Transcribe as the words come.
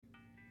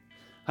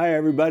Hi,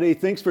 everybody.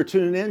 Thanks for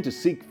tuning in to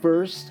Seek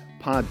First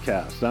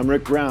podcast. I'm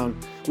Rick Brown.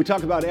 We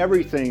talk about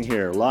everything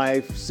here: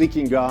 life,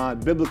 seeking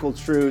God, biblical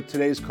truth,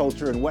 today's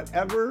culture, and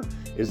whatever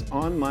is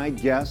on my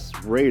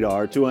guest's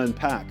radar to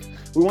unpack.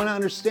 We want to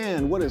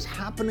understand what is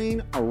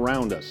happening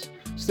around us.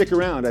 Stick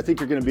around. I think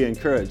you're going to be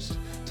encouraged.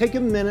 Take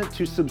a minute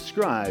to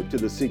subscribe to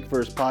the Seek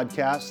First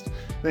podcast.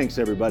 Thanks,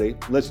 everybody.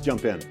 Let's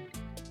jump in.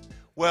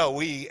 Well,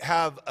 we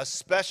have a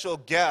special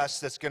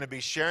guest that's going to be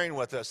sharing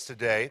with us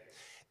today.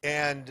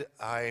 And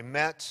I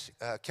met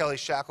Kelly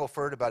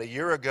Shackelford about a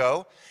year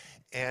ago,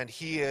 and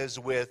he is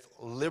with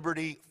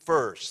Liberty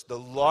First, the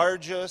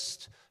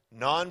largest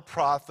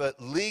nonprofit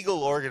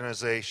legal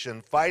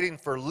organization fighting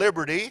for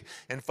liberty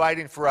and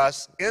fighting for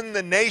us in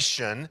the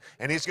nation.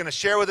 And he's going to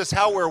share with us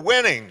how we're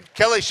winning.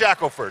 Kelly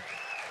Shackelford.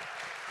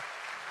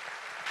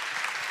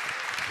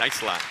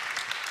 Thanks a lot.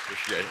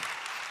 Appreciate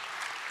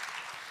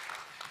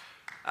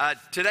it.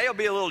 Today will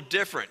be a little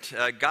different.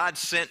 God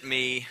sent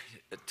me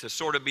to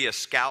sort of be a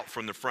scout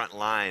from the front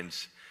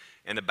lines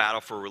in the battle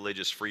for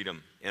religious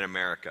freedom in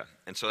America.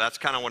 And so that's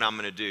kind of what I'm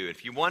going to do.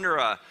 If you wonder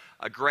a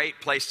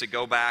great place to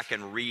go back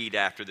and read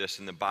after this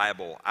in the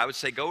Bible, I would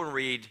say go and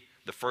read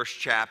the first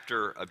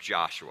chapter of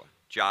Joshua,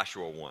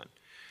 Joshua 1,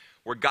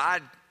 where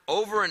God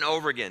over and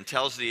over again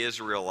tells the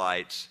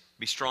Israelites,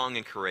 be strong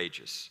and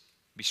courageous,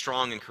 be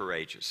strong and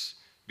courageous,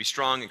 be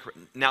strong and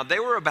courageous. Now,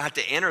 they were about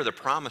to enter the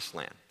promised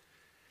land,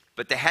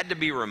 but they had to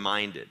be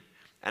reminded.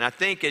 And I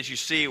think as you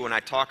see when I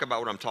talk about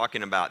what I'm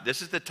talking about,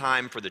 this is the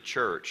time for the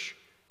church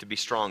to be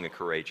strong and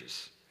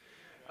courageous.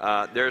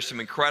 There are some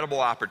incredible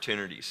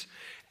opportunities.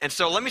 And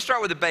so let me start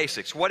with the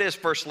basics. What is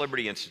First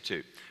Liberty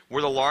Institute?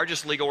 We're the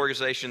largest legal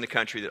organization in the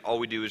country that all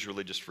we do is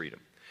religious freedom.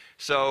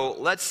 So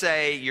let's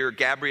say you're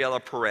Gabriela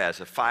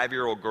Perez, a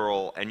 5-year-old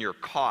girl, and you're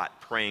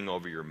caught praying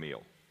over your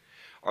meal.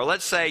 Or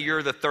let's say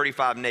you're the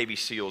 35 Navy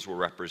SEALs we're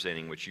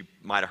representing, which you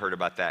might have heard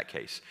about that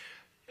case.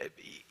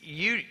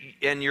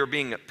 You're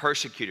being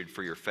persecuted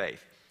for your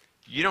faith.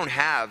 You don't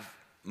have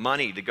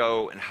money to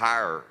go and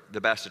hire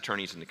the best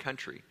attorneys in the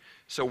country.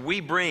 So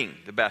we bring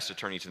the best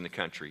attorneys in the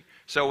country.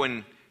 So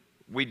when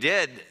we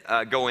did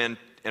go in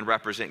and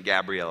represent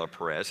Gabriela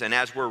Perez, and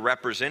as we're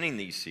representing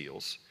these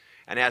SEALs,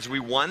 and as we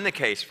won the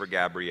case for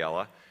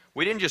Gabriela,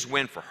 we didn't just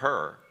win for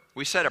her.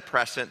 We set a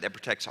precedent that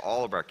protects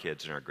all of our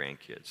kids and our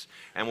grandkids.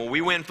 And when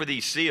we win for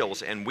these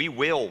SEALs, and we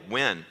will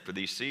win for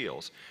these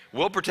SEALs,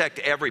 we'll protect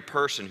every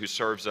person who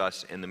serves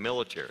us in the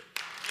military.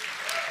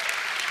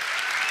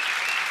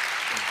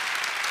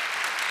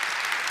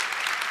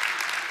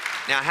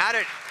 Now, how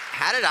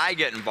did I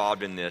get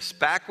involved in this?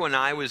 Back when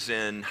I was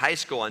in high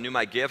school, I knew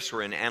my gifts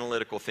were in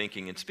analytical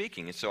thinking and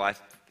speaking. And so I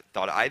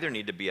thought I either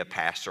need to be a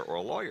pastor or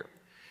a lawyer.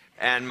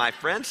 And my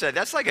friend said,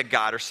 that's like a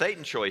God or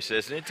Satan choice,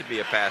 isn't it, to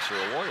be a pastor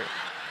or a lawyer?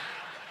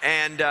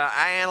 And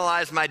I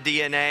analyzed my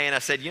DNA, and I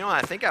said,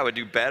 I think I would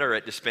do better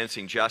at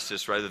dispensing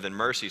justice rather than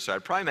mercy, so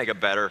I'd probably make a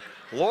better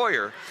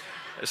lawyer.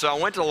 So I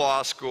went to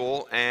law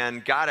school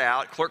and got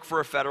out, clerked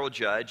for a federal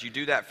judge. You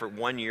do that for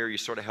 1 year. You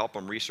sort of help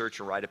them research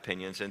and write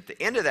opinions. And at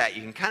the end of that,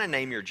 you can kind of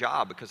name your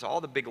job because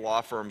all the big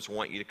law firms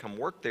want you to come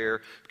work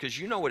there because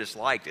you know what it's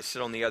like to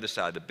sit on the other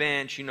side of the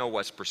bench. You know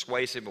what's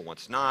persuasive and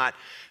what's not.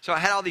 So I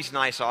had all these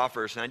nice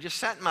offers, and I just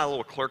sat in my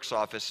little clerk's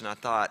office, and I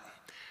thought,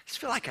 I just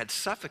feel like I'd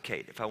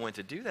suffocate if I went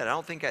to do that. I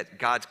don't think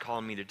God's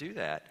calling me to do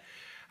that.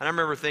 And I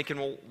remember thinking,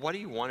 well, what do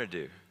you want to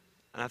do?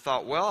 And I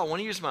thought, well, I want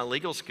to use my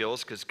legal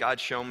skills because God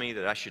showed me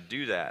that I should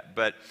do that.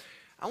 But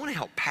I want to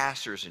help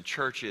pastors and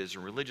churches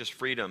and religious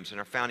freedoms and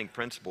our founding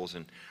principles.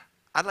 And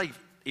I'd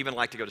even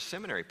like to go to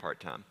seminary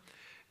part-time.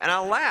 And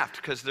I laughed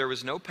because there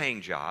was no paying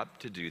job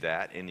to do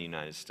that in the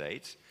United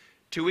States.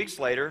 2 weeks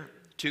later,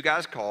 2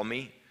 guys called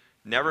me,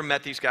 never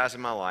met these guys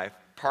in my life,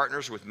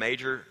 partners with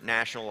major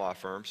national law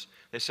firms.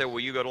 They said, will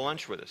you go to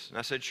lunch with us? And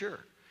I said, sure.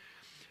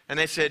 And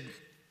they said,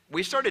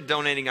 we started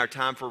donating our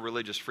time for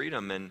religious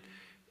freedom, and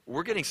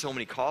we're getting so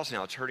many calls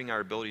now, it's hurting our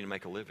ability to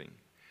make a living.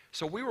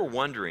 So we were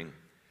wondering,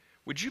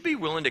 would you be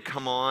willing to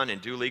come on and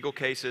do legal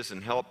cases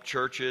and help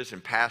churches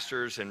and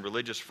pastors and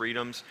religious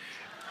freedoms?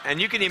 And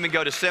you can even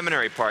go to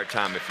seminary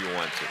part-time if you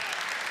want to.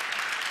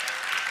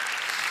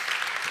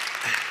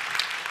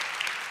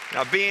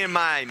 Now, being in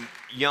my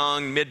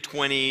young,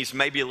 mid-20s,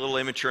 maybe a little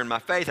immature in my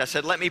faith, I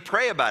said, let me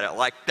pray about it,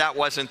 like that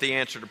wasn't the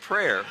answer to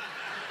prayer.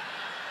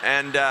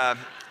 And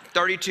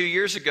 32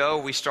 years ago,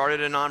 we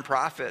started a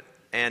nonprofit,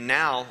 and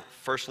now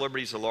First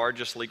Liberty is the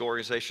largest legal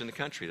organization in the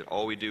country that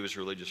all we do is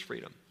religious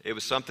freedom. It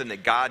was something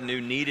that God knew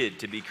needed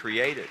to be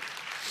created.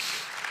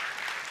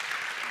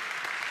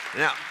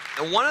 Now,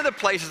 one of the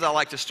places I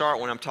like to start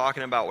when I'm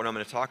talking about what I'm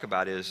going to talk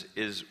about is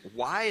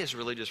why is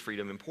religious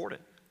freedom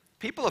important?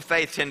 People of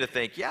faith tend to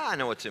think, yeah, I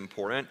know it's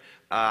important.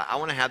 I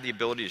want to have the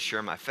ability to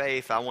share my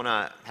faith. I want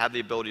to have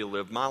the ability to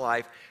live my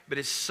life. But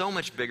it's so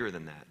much bigger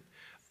than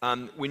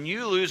that. When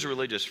you lose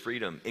religious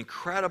freedom,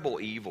 incredible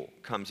evil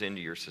comes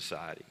into your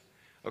society.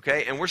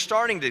 Okay? And we're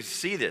starting to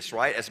see this,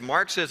 right? As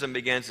Marxism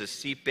begins to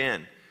seep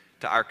in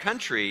to our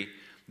country,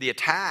 the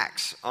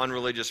attacks on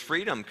religious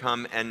freedom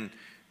come, and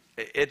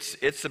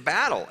it's a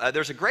battle.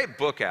 There's a great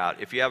book out,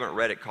 if you haven't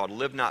read it, called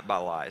Live Not by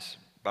Lies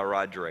by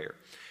Rod Dreher.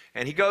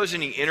 And he goes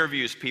and he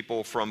interviews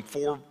people from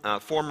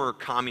former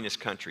communist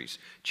countries,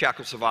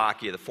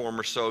 Czechoslovakia, the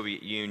former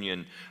Soviet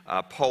Union,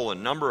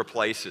 Poland, number of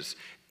places.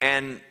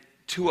 And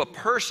to a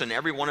person,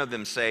 every one of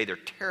them say they're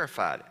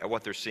terrified at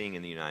what they're seeing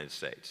in the United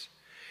States.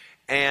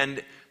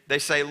 And they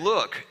say,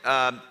 look,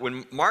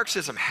 when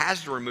Marxism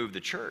has to remove the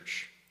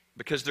church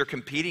because they're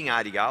competing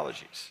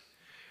ideologies.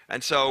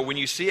 And so when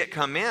you see it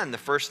come in, the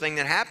first thing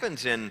that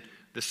happens in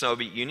the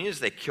Soviet Union is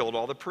they killed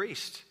all the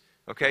priests.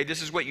 Okay,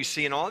 this is what you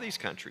see in all these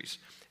countries.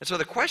 And so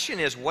the question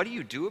is, what do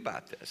you do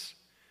about this?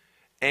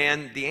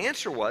 And the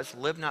answer was,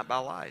 live not by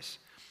lies.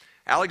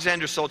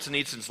 Alexander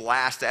Solzhenitsyn's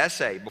last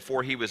essay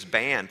before he was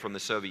banned from the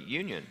Soviet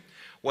Union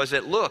was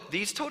that, look,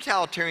 these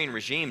totalitarian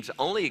regimes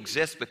only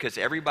exist because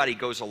everybody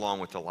goes along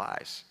with the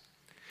lies.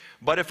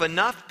 But if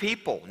enough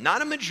people,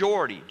 not a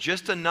majority,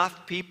 just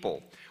enough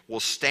people will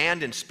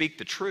stand and speak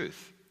the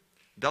truth,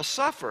 they'll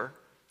suffer,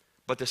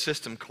 but the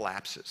system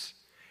collapses.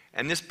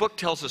 And this book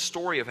tells a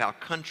story of how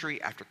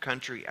country after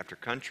country after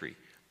country,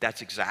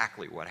 that's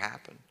exactly what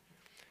happened.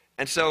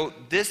 And so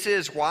this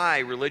is why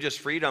religious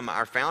freedom,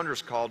 our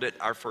founders called it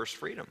our first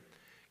freedom.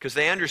 Because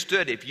they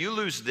understood if you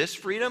lose this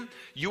freedom,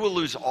 you will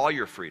lose all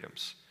your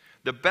freedoms.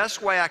 The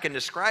best way I can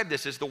describe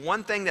this is the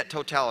one thing that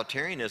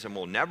totalitarianism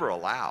will never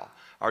allow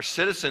are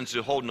citizens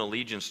who hold an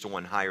allegiance to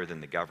one higher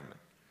than the government.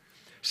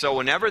 So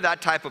whenever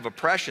that type of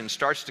oppression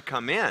starts to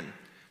come in,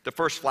 the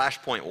first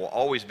flashpoint will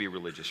always be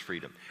religious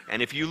freedom.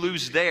 And if you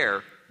lose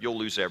there, you'll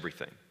lose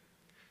everything.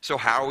 So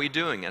how are we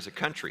doing as a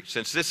country?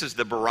 Since this is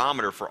the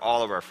barometer for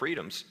all of our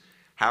freedoms,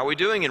 how are we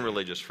doing in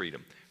religious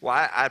freedom?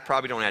 Well, I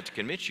probably don't have to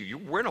convince you.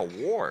 We're in a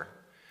war.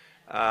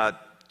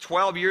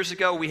 12 years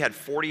ago, we had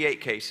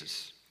 48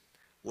 cases.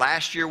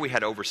 Last year, we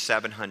had over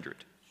 700.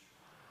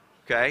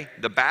 Okay?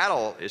 The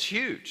battle is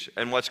huge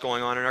in what's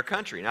going on in our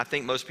country. And I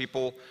think most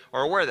people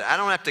are aware of that. I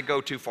don't have to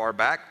go too far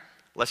back.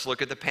 Let's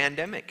look at the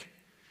pandemic.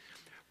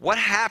 What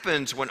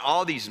happens when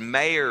all these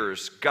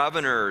mayors,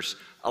 governors,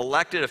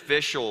 elected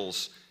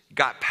officials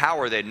got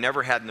power they'd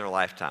never had in their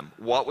lifetime?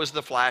 What was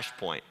the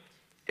flashpoint?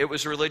 It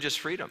was religious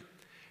freedom.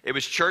 It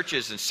was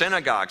churches and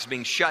synagogues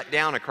being shut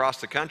down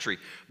across the country.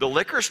 The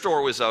liquor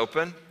store was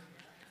open.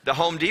 The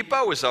Home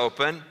Depot was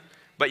open.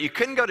 But you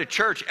couldn't go to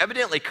church.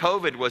 Evidently,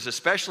 COVID was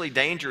especially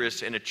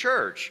dangerous in a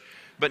church,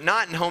 but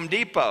not in Home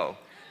Depot.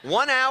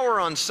 1 hour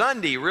on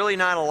Sunday, really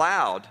not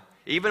allowed,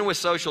 even with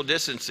social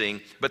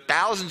distancing, but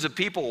thousands of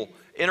people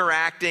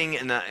interacting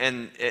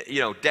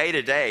day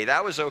to day,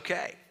 that was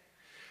okay.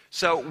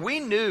 So we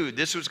knew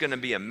this was going to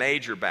be a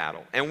major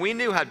battle, and we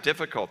knew how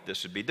difficult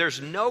this would be.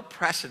 There's no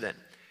precedent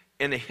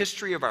in the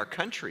history of our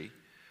country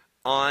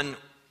on,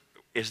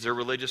 is there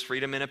religious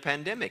freedom in a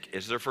pandemic?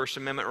 Is there First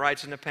Amendment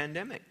rights in a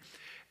pandemic?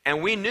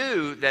 And we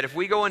knew that if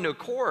we go into a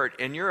court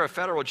and you're a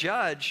federal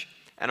judge,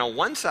 and on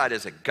one side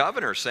is a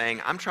governor saying,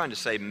 I'm trying to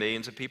save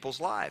millions of people's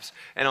lives,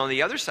 and on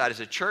the other side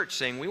is a church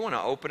saying, we want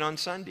to open on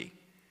Sunday.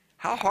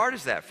 How hard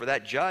is that for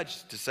that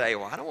judge to say,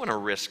 well, I don't want to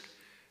risk,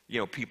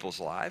 people's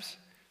lives?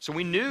 So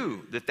we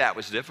knew that that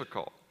was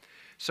difficult.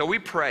 So we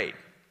prayed.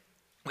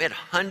 We had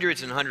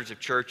hundreds and hundreds of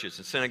churches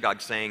and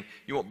synagogues saying,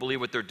 you won't believe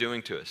what they're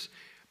doing to us.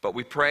 But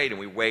we prayed and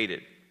we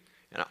waited.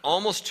 And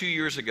almost 2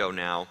 years ago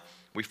now,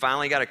 we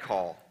finally got a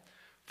call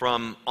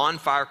from On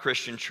Fire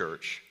Christian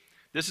Church.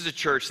 This is a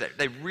church that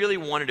they really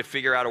wanted to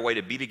figure out a way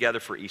to be together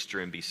for Easter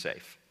and be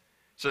safe.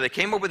 So they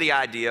came up with the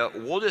idea,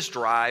 we'll just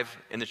drive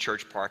in the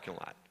church parking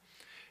lot.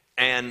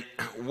 And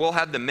we'll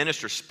have the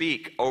minister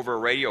speak over a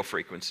radio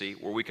frequency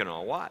where we can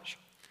all watch.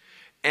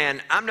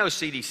 And I'm no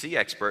CDC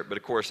expert, but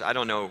of course I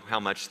don't know how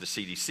much the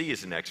CDC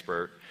is an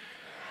expert.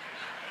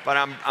 But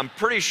I'm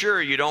pretty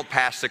sure you don't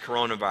pass the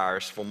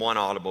coronavirus from one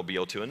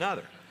automobile to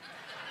another.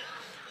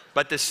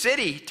 But the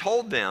city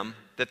told them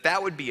that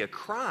that would be a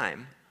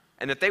crime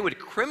and that they would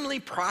criminally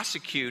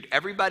prosecute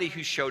everybody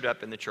who showed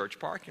up in the church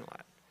parking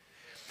lot.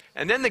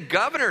 And then the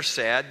governor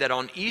said that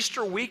on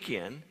Easter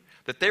weekend,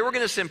 that they were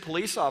going to send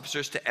police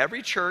officers to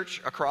every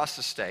church across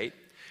the state.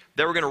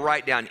 They were going to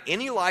write down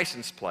any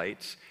license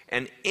plates,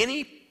 and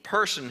any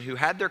person who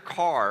had their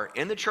car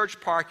in the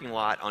church parking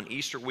lot on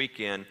Easter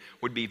weekend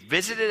would be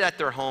visited at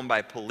their home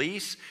by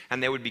police,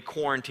 and they would be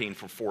quarantined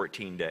for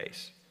 14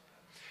 days.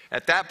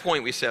 At that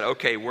point, we said,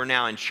 okay, we're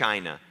now in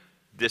China.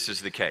 This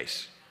is the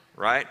case,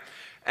 right?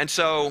 And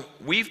so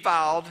we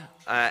filed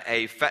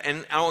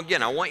and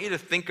again, I want you to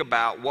think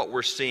about what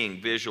we're seeing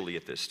visually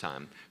at this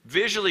time.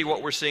 Visually,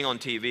 what we're seeing on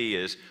TV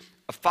is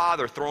a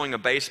father throwing a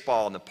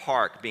baseball in the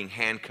park being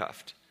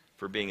handcuffed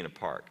for being in a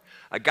park.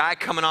 A guy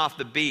coming off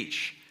the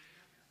beach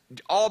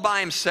all by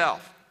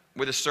himself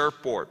with a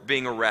surfboard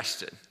being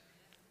arrested,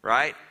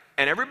 right?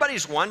 And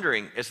everybody's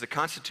wondering, has the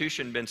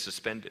Constitution been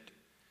suspended?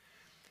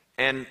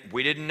 And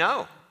we didn't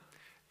know.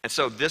 And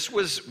so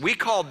we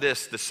called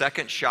this the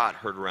second shot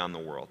heard around the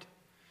world.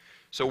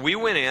 So we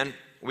went in,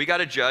 we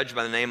got a judge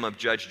by the name of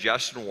Judge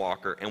Justin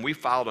Walker, and we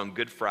filed on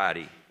Good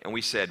Friday, and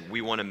we said,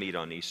 we want to meet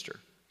on Easter.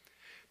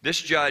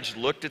 This judge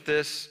looked at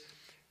this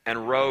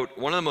and wrote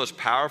one of the most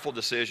powerful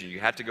decisions.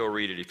 You have to go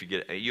read it if you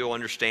get it. You'll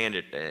understand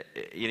it,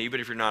 even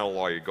if you're not a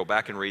lawyer. Go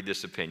back and read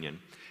this opinion.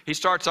 He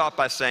starts off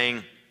by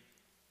saying,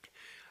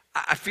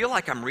 I feel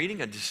like I'm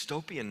reading a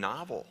dystopian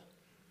novel.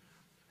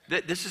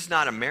 This is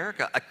not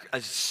America.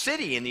 A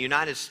city in the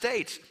United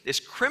States is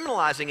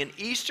criminalizing an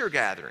Easter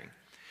gathering.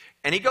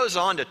 And he goes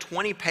on to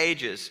 20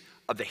 pages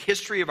of the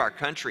history of our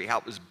country, how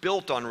it was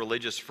built on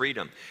religious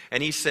freedom.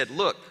 And he said,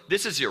 look,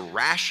 this is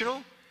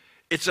irrational,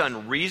 it's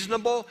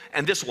unreasonable,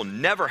 and this will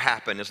never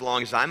happen as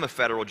long as I'm a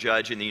federal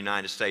judge in the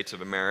United States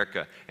of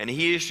America. And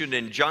he issued an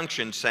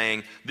injunction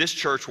saying this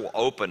church will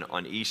open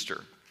on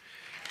Easter.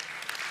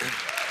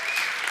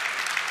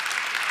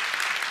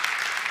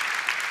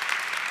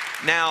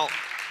 Now,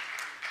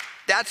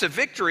 that's a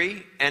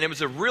victory, and it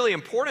was a really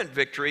important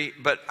victory,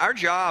 but our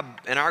job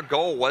and our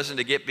goal wasn't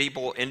to get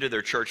people into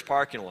their church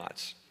parking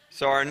lots.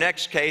 So our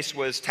next case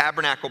was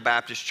Tabernacle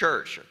Baptist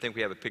Church. I think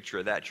we have a picture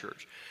of that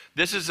church.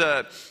 This is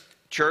a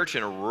church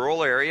in a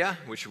rural area,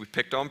 which we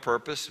picked on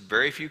purpose.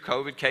 Very few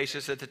COVID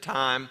cases at the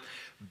time.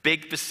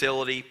 Big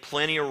facility,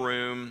 plenty of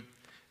room,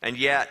 and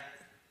yet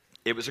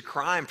it was a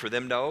crime for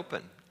them to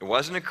open. It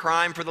wasn't a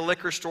crime for the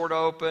liquor store to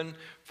open,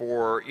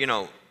 for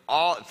the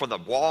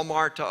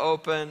Walmart to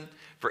open,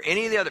 for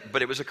any of the other,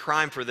 but it was a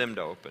crime for them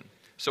to open.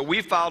 So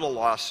we filed a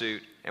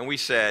lawsuit, and we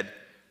said,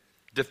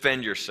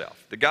 defend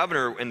yourself. The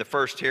governor, in the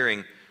first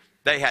hearing,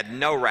 they had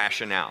no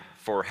rationale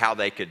for how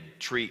they could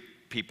treat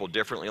people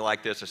differently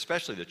like this,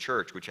 especially the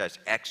church, which has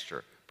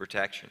extra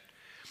protection.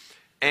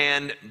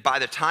 And by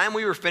the time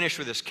we were finished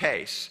with this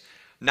case,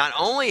 not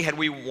only had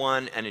we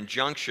won an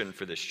injunction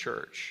for this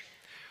church,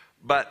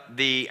 but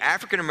the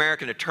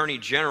African-American Attorney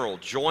General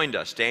joined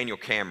us, Daniel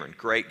Cameron,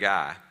 great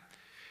guy,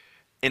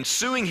 in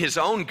suing his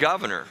own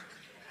governor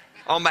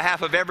on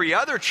behalf of every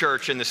other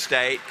church in the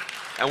state,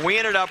 and we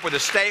ended up with a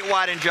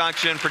statewide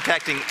injunction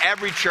protecting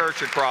every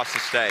church across the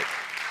state.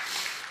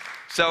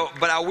 So,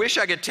 but I wish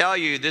I could tell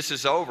you this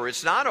is over.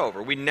 It's not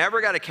over. We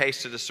never got a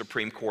case to the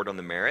Supreme Court on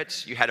the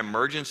merits. You had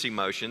emergency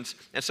motions,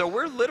 and so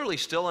we're literally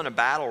still in a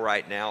battle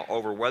right now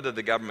over whether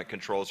the government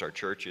controls our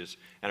churches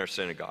and our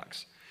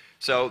synagogues.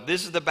 So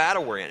this is the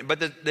battle we're in. But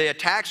the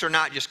attacks are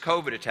not just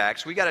COVID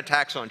attacks. We got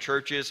attacks on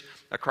churches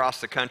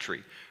across the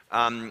country.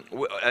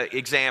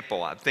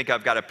 Example, I think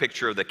I've got a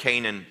picture of the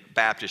Canaan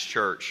Baptist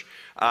Church.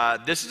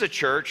 This is a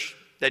church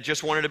that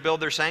just wanted to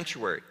build their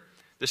sanctuary.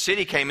 The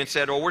city came and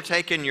said, well, we're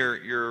taking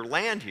your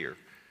land here.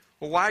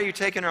 Well, why are you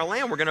taking our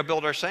land? We're going to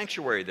build our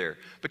sanctuary there.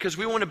 Because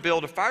we want to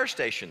build a fire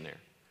station there.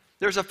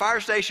 There's a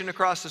fire station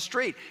across the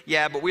street.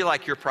 Yeah, but we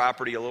like your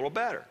property a little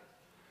better.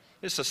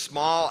 It's a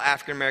small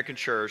African-American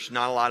church,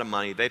 not a lot of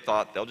money. They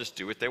thought they'll just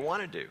do what they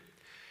want to do.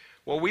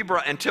 Well,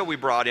 until we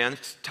brought in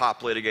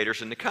top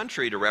litigators in the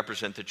country to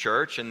represent the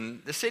church,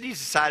 and the cities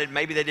decided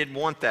maybe they didn't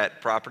want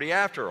that property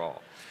after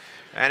all.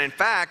 And in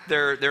fact,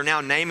 they're now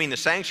naming the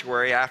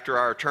sanctuary after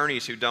our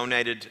attorneys who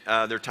donated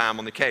their time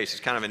on the case. It's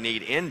kind of a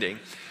neat ending.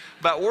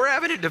 But we're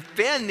having to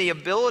defend the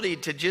ability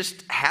to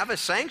just have a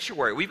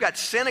sanctuary. We've got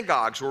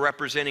synagogues we're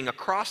representing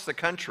across the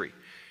country.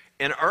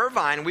 In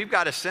Irvine, we've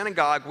got a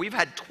synagogue. We've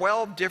had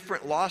 12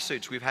 different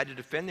lawsuits we've had to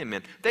defend them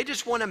in. They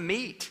just want to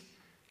meet.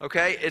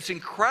 Okay, it's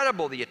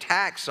incredible, the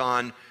attacks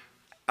on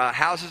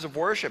houses of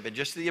worship and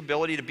just the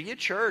ability to be a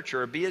church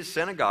or be a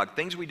synagogue,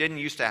 things we didn't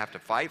used to have to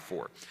fight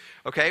for.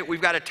 Okay,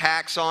 we've got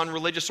attacks on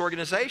religious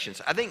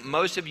organizations. I think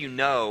most of you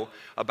know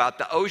about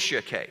the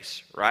OSHA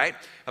case, right?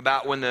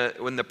 About when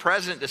the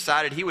president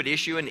decided he would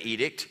issue an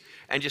edict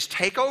and just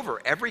take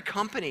over every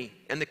company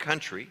in the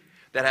country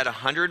that had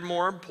 100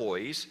 more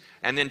employees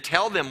and then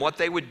tell them what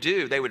they would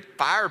do. They would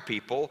fire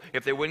people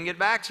if they wouldn't get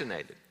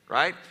vaccinated,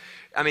 right?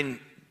 I mean,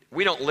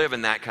 we don't live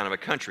in that kind of a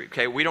country,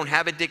 okay? We don't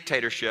have a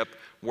dictatorship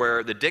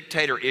where the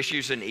dictator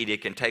issues an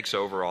edict and takes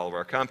over all of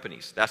our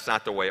companies. That's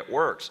not the way it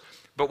works.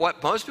 But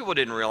what most people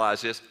didn't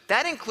realize is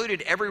that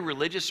included every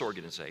religious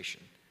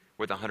organization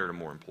with 100 or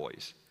more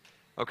employees,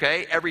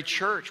 okay? Every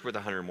church with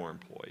 100 or more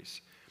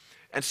employees.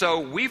 And so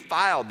we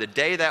filed the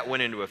day that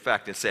went into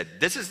effect and said,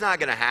 this is not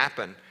going to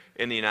happen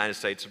in the United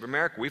States of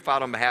America. We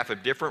filed on behalf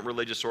of different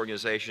religious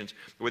organizations.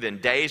 Within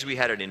days, we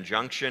had an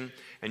injunction,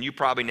 and you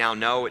probably now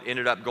know it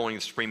ended up going to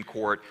the Supreme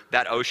Court.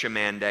 That OSHA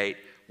mandate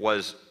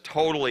was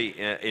totally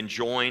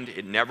enjoined.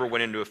 It never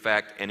went into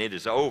effect, and it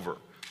is over,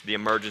 the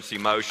emergency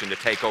motion to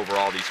take over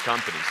all these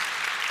companies.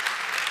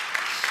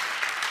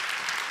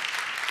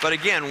 But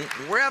again,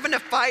 we're having to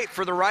fight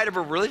for the right of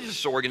a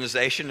religious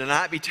organization to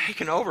not be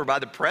taken over by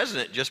the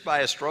president just by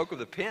a stroke of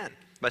the pen,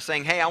 by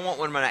saying, hey, I want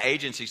one of my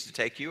agencies to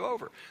take you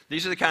over.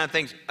 These are the kind of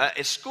things,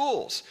 at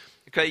schools,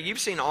 okay, you've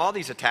seen all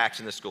these attacks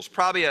in the schools.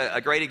 Probably a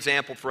great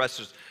example for us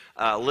is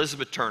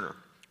Elizabeth Turner,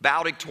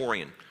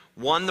 valedictorian,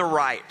 won the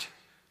right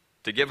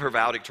to give her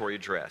valedictory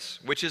address,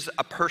 which is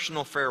a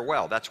personal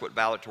farewell. That's what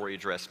valedictory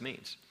address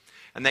means.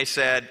 And they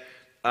said,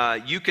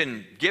 you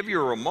can give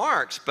your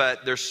remarks,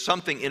 but there's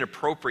something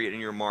inappropriate in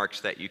your remarks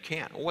that you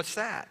can't. Well, what's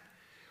that?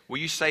 Well,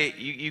 you say,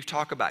 you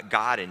talk about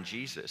God and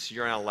Jesus.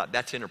 You're not allowed,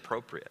 that's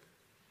inappropriate.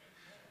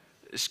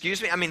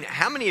 Excuse me? I mean,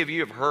 how many of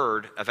you have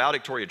heard a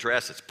valedictory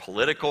address that's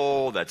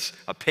political, that's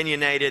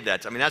opinionated,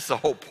 that's the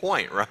whole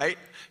point, right?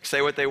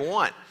 Say what they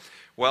want.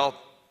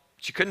 Well,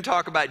 She couldn't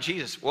talk about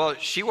Jesus. Well,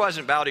 she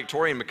wasn't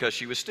valedictorian because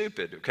she was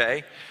stupid,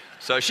 okay?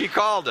 So she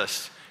called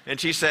us, and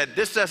she said,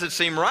 this doesn't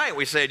seem right.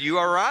 We said, you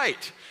are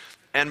right.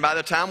 And by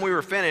the time we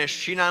were finished,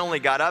 she not only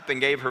got up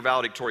and gave her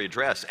valedictorian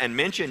address and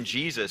mentioned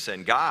Jesus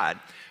and God,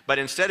 but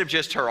instead of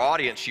just her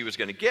audience she was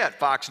going to get,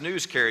 Fox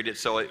News carried it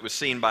so it was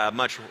seen by a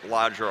much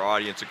larger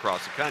audience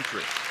across the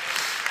country.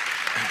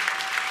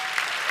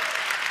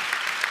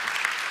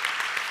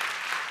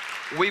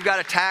 We've got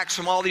attacks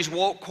from all these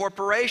woke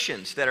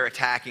corporations that are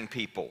attacking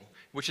people,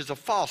 which is a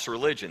false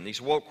religion.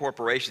 These woke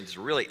corporations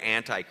are really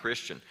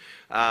anti-Christian.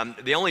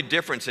 The only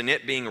difference in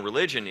it being a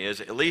religion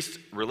is at least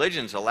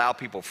religions allow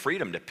people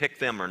freedom to pick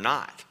them or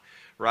not,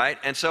 right?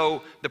 And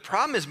so the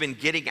problem has been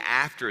getting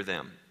after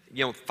them,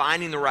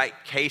 finding the right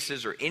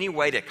cases or any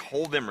way to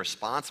hold them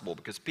responsible,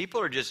 because people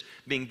are just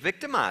being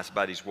victimized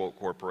by these woke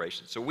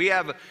corporations. So we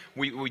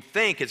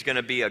think it's going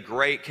to be a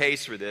great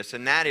case for this,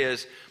 and that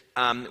is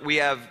we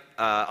have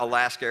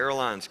Alaska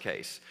Airlines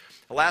case.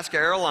 Alaska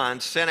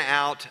Airlines sent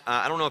out,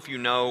 I don't know if you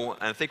know,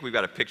 I think we've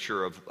got a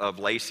picture of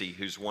Lacey,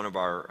 who's one of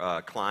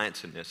our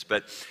clients in this,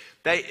 but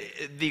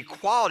the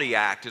Equality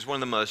Act is one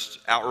of the most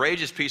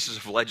outrageous pieces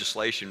of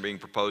legislation being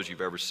proposed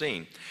you've ever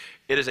seen.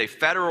 It is a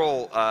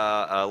federal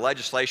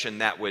legislation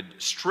that would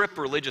strip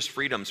religious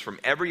freedoms from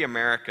every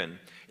American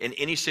in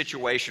any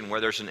situation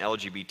where there's an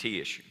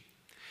LGBT issue.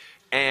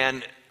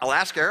 And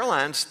Alaska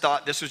Airlines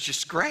thought this was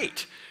just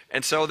great.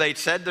 And so they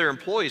said to their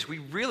employees, we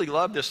really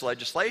love this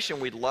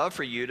legislation. We'd love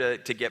for you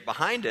to get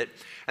behind it.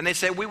 And they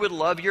said, we would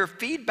love your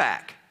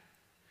feedback.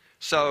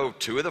 So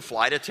 2 of the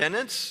flight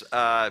attendants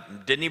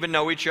didn't even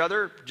know each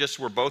other, just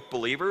were both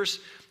believers,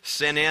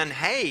 sent in,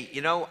 hey,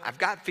 I've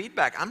got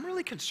feedback. I'm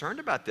really concerned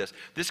about this.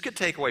 This could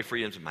take away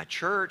freedoms of my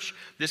church.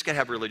 This could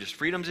have religious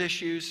freedoms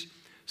issues.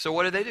 So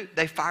what did?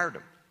 They fired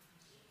them.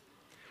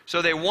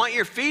 So they want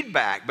your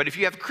feedback, but if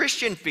you have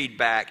Christian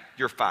feedback,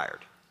 you're fired.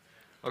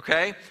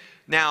 Okay?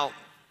 Now,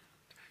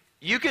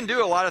 you can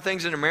do a lot of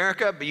things in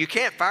America, but you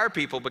can't fire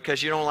people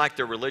because you don't like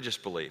their religious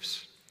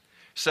beliefs.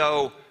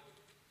 So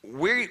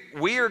we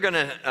are going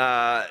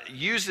to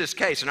use this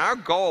case, and our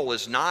goal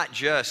is not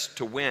just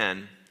to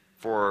win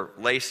for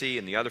Lacey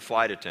and the other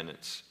flight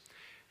attendants.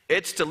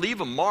 It's to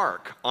leave a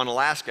mark on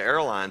Alaska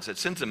Airlines that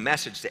sends a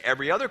message to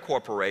every other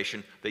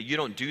corporation that you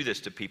don't do this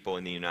to people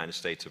in the United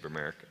States of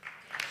America.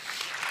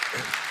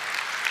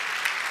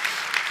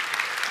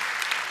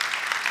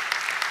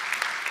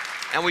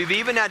 And we've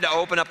even had to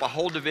open up a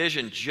whole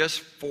division just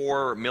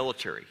for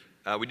military.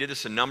 We did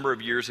this a number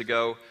of years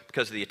ago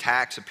because of the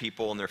attacks of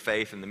people and their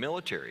faith in the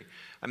military.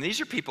 I mean, these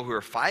are people who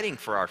are fighting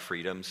for our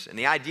freedoms, and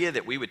the idea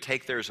that we would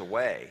take theirs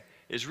away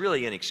is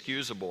really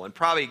inexcusable. And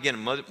probably,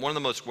 again, one of the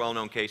most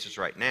well-known cases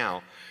right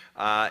now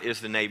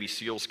is the Navy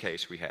SEALs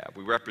case we have.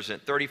 We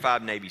represent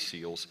 35 Navy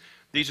SEALs.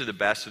 These are the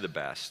best of the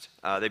best.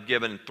 They've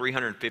given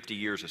 350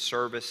 years of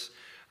service.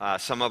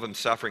 Some of them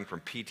suffering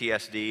from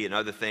PTSD and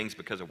other things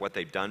because of what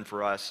they've done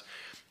for us.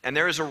 And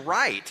there is a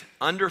right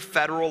under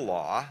federal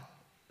law,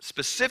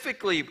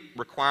 specifically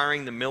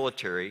requiring the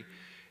military,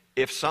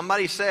 if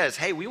somebody says,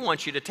 hey, we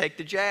want you to take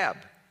the jab,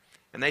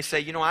 and they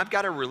say, I've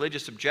got a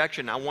religious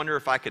objection, I wonder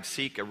if I could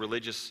seek a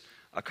religious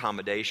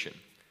accommodation.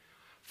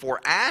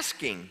 For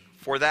asking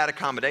for that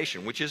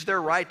accommodation, which is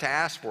their right to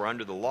ask for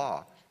under the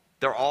law,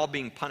 they're all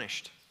being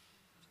punished.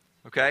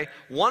 Okay?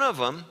 One of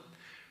them,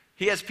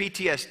 he has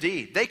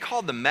PTSD. They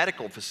called the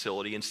medical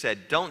facility and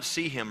said, don't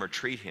see him or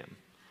treat him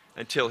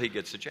until he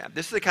gets the jab.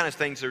 This is the kind of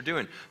things they're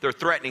doing. They're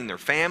threatening their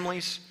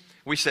families.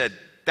 We said,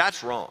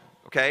 that's wrong,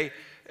 okay?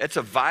 It's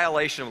a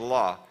violation of the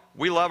law.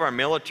 We love our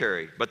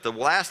military, but the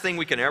last thing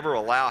we can ever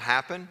allow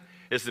happen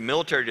is the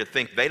military to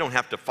think they don't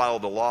have to follow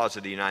the laws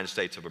of the United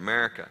States of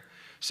America.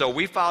 So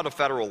we filed a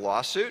federal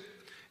lawsuit,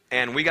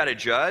 and we got a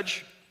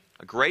judge,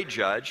 a great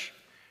judge.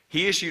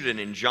 He issued an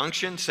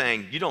injunction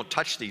saying, you don't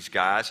touch these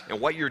guys, and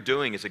what you're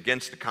doing is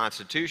against the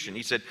Constitution.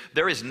 He said,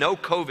 there is no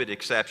COVID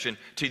exception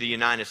to the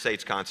United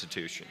States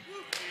Constitution.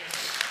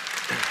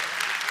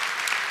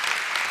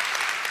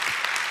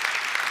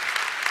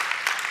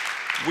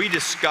 We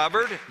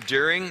discovered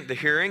during the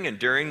hearing and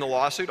during the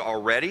lawsuit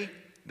already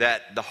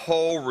that the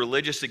whole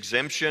religious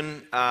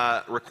exemption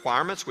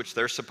requirements, which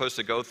they're supposed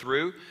to go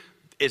through,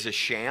 is a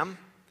sham.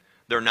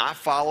 They're not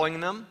following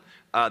them.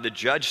 The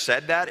judge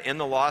said that in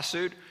the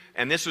lawsuit.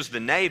 And this was the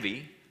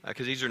Navy,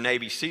 because these are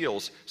Navy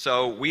SEALs.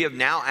 So we have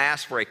now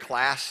asked for a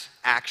class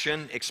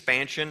action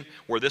expansion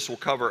where this will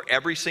cover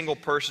every single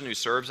person who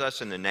serves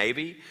us in the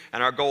Navy.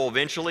 And our goal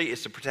eventually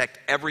is to protect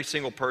every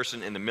single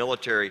person in the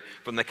military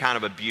from the kind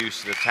of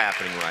abuse that's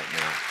happening right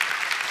now.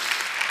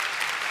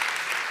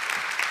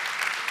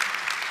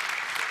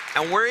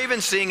 And we're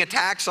even seeing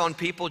attacks on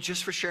people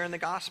just for sharing the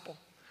gospel.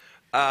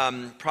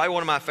 Probably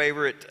one of my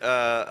favorite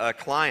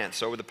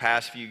clients over the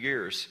past few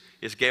years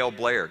is Gail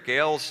Blair.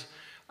 Gail's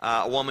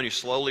a woman who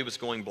slowly was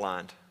going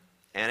blind.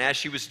 And as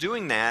she was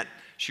doing that,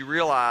 she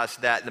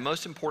realized that the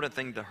most important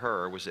thing to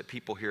her was that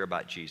people hear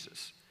about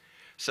Jesus.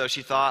 So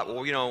she thought,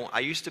 well, I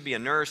used to be a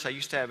nurse. I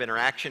used to have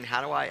interaction.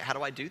 How do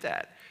I do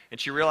that? And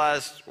she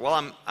realized,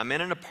 well, I'm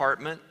in an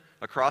apartment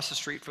across the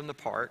street from the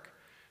park.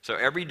 So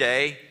every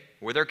day,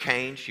 with her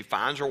cane. She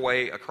finds her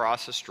way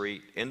across the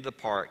street into the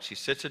park. She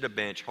sits at a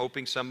bench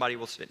hoping somebody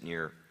will sit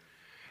near her.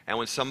 And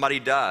when somebody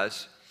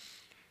does,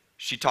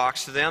 she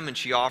talks to them and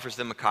she offers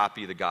them a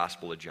copy of the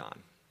Gospel of John.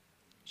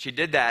 She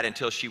did that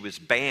until she was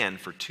banned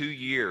for 2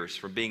 years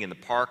from being in the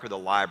park or the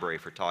library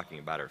for talking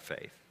about her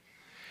faith.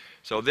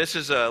 So this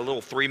is a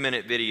little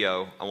 3-minute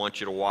video I want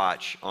you to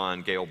watch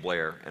on Gail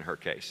Blair and her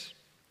case.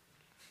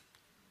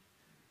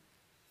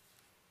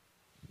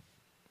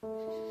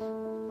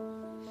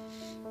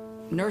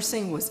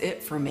 Nursing was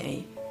it for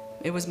me.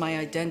 It was my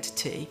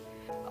identity.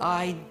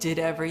 I did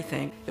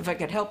everything. If I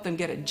could help them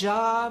get a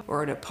job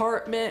or an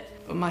apartment,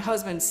 my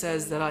husband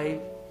says that I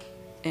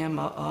am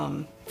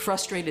a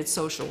frustrated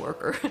social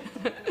worker.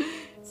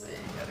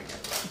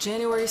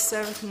 January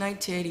 7th,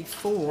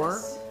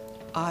 1984,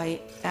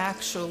 I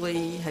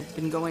actually had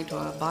been going to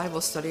a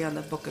Bible study on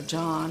the book of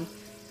John,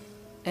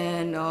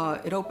 and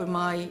it opened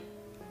my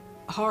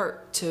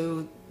heart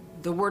to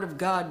the Word of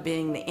God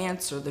being the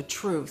answer, the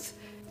truth.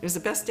 It was the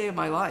best day of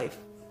my life.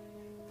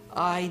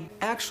 I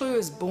actually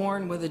was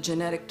born with a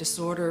genetic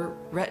disorder,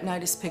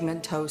 retinitis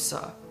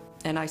pigmentosa,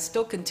 and I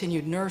still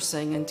continued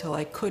nursing until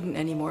I couldn't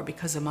anymore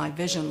because of my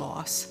vision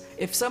loss.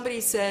 If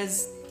somebody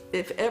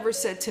ever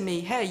said to me,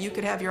 hey, you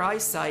could have your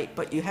eyesight,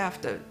 but you have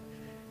to,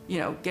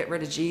 get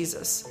rid of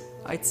Jesus,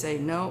 I'd say,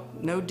 no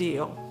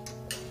deal.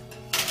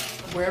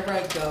 Wherever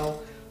I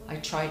go, I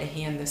try to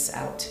hand this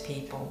out to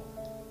people.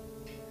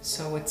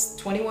 So it's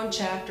 21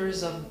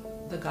 chapters of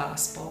the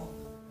gospel.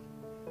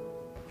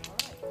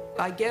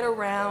 I get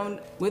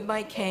around with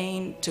my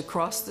cane to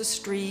cross the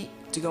street,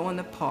 to go in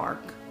the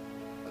park.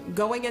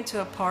 Going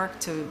into a park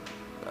to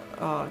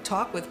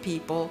talk with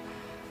people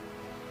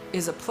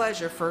is a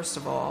pleasure, first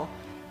of all,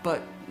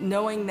 but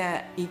knowing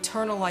that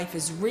eternal life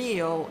is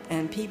real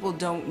and people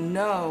don't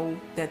know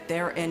that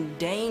they're in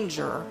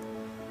danger,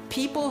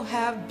 people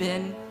have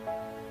been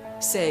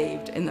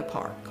saved in the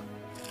park.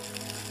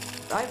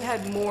 I've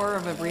had more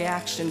of a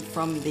reaction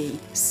from the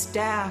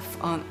staff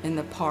in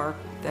the park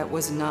that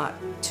was not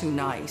too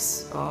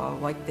nice,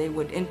 like they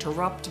would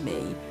interrupt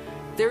me.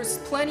 There's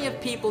plenty of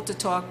people to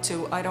talk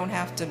to. I don't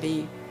have to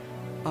be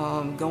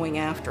going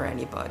after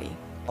anybody.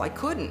 I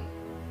couldn't.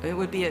 It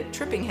would be a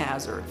tripping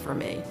hazard for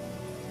me.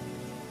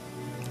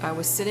 I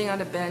was sitting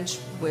on a bench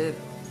with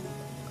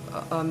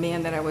a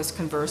man that I was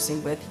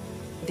conversing with.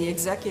 The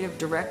executive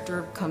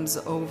director comes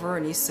over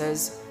and he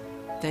says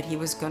that he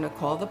was going to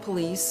call the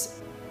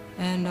police,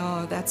 and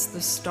that's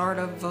the start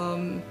of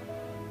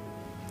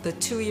the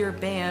 2-year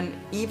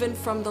ban, even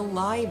from the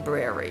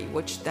library,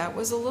 which that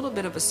was a little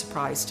bit of a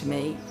surprise to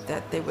me,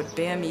 that they would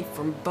ban me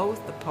from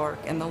both the park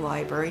and the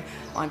library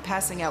on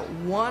passing out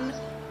one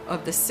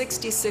of the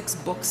 66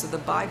 books of the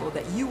Bible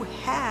that you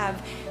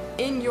have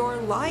in your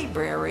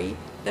library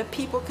that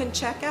people can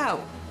check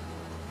out.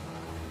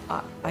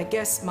 I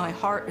guess my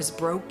heart is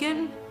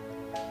broken,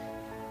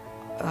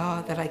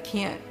 that I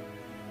can't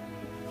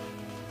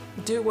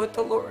do what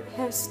the Lord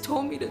has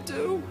told me to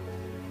do.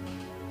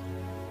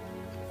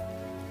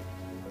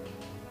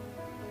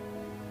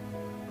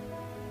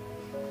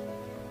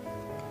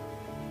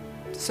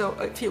 So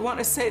if you want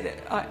to say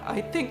that I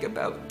think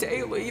about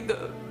daily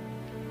the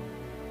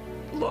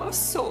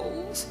lost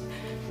souls.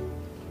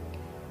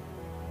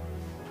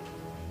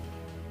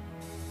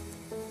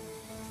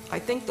 I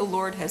think the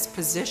Lord has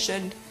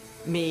positioned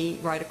me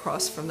right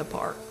across from the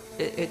park.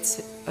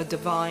 It's a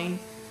divine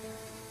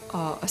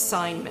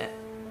assignment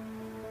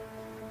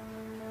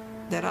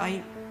that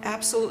I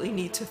absolutely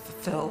need to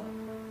fulfill.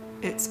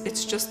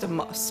 It's just a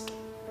must.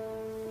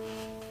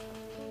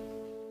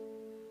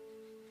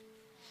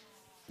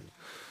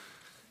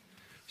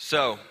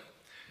 So,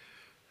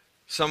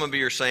 some of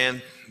you are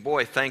saying,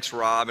 boy, thanks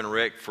Rob and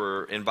Rick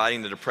for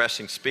inviting the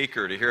depressing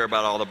speaker to hear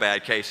about all the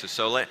bad cases.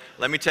 So let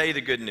me tell you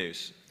the good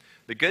news.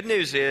 The good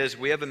news is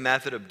we have a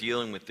method of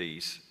dealing with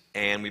these,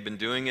 and we've been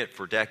doing it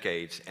for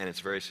decades, and it's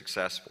very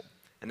successful.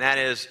 And that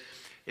is,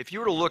 if you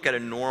were to look at a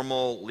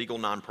normal legal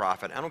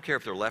nonprofit, I don't care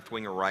if they're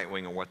left-wing or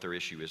right-wing or what their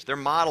issue is, their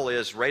model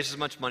is raise as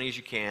much money as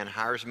you can,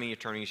 hire as many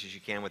attorneys as you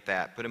can with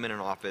that, put them in an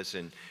office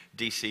in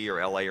D.C. or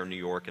L.A. or New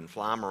York, and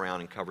fly them around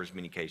and cover as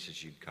many cases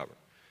as you'd cover.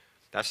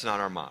 That's not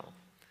our model.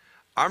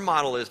 Our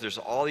model is there's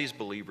all these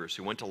believers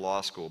who went to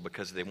law school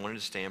because they wanted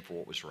to stand for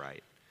what was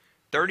right.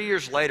 30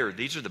 years later,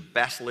 these are the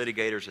best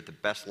litigators at the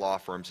best law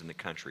firms in the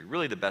country,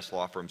 really the best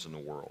law firms in the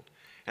world.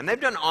 And they've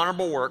done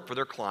honorable work for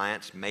their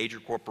clients, major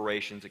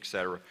corporations,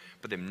 etc.,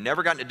 but they've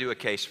never gotten to do a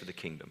case for the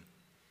kingdom.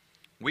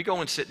 We go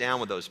and sit down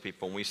with those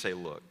people and we say,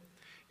 look,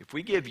 if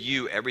we give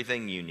you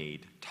everything you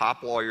need,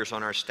 top lawyers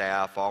on our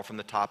staff, all from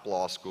the top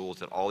law schools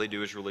that all they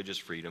do is religious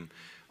freedom,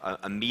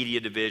 a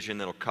media division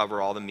that'll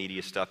cover all the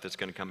media stuff that's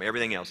going to come,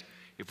 everything else,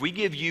 if we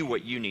give you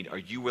what you need, are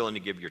you willing to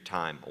give your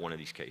time on one of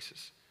these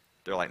cases?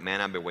 They're like, man,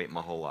 I've been waiting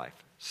my whole life.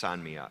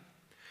 Sign me up.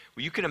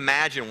 Well, you can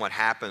imagine what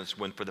happens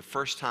when for the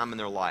first time in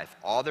their life,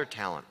 all their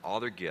talent, all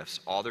their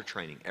gifts, all their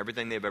training,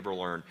 everything they've ever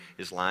learned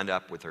is lined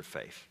up with their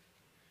faith.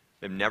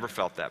 They've never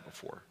felt that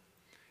before.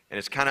 And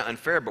it's kind of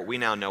unfair, but we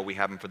now know we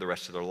have them for the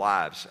rest of their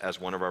lives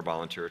as one of our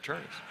volunteer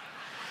attorneys.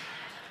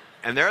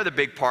 And they're the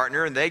big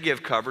partner, and they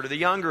give cover to the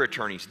younger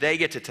attorneys. They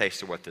get to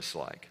taste of what this is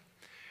like.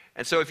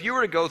 And so if you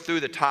were to go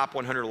through the top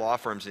 100 law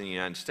firms in the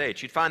United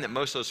States, you'd find that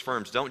most of those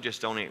firms don't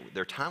just donate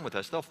their time with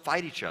us, they'll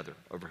fight each other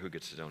over who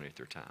gets to donate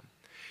their time.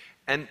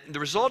 And the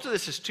result of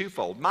this is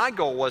twofold. My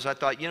goal was, I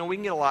thought, we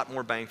can get a lot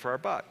more bang for our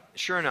buck.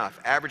 Sure enough,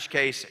 average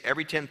case,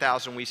 every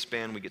 10,000 we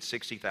spend, we get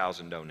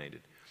 60,000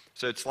 donated.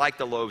 So it's like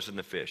the loaves and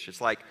the fish.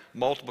 It's like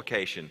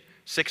multiplication,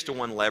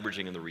 6-to-1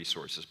 leveraging of the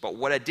resources. But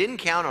what I didn't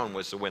count on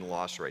was the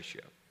win-loss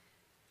ratio.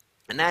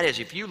 And that is,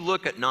 if you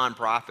look at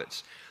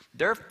nonprofits,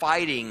 they're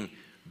fighting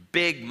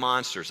big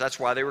monsters. That's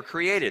why they were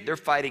created. They're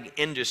fighting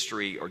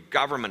industry or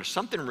government or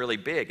something really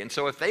big. And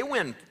so if they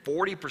win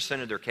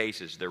 40% of their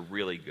cases, they're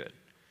really good.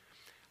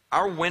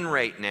 Our win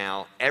rate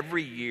now,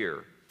 every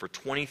year, for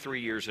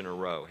 23 years in a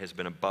row, has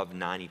been above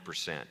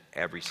 90%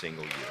 every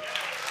single year.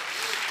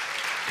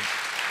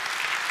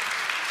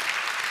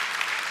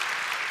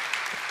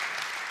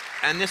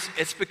 And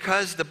it's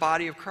because the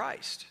body of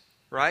Christ,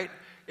 right?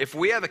 If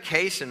we have a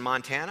case in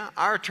Montana,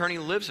 our attorney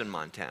lives in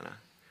Montana.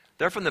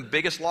 They're from the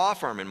biggest law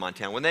firm in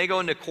Montana. When they go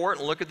into court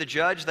and look at the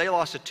judge, they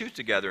lost a tooth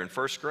together in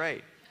first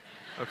grade,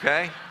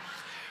 okay?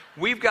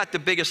 We've got the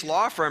biggest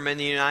law firm in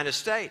the United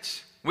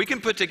States. We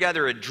can put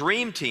together a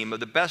dream team of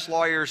the best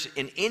lawyers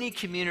in any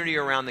community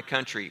around the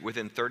country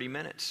within 30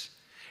 minutes.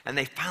 And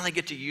they finally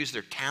get to use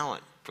their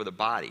talent for the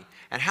body.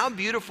 And how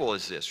beautiful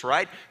is this,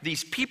 right?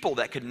 These people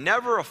that could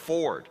never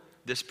afford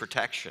this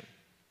protection,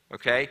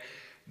 okay?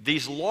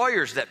 These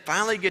lawyers that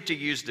finally get to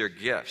use their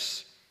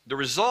gifts. The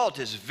result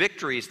is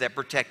victories that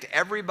protect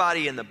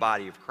everybody in the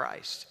body of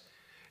Christ.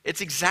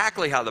 It's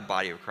exactly how the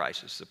body of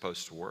Christ is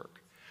supposed to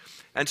work.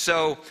 And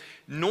so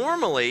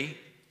normally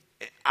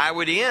I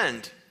would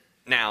end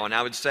now and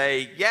I would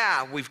say,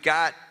 yeah, we've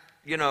got,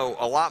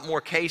 a lot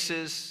more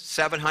cases,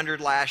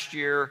 700 last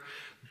year,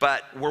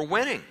 but we're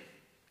winning.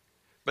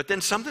 But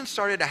then something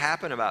started to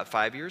happen about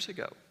 5 years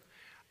ago.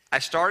 I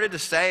started to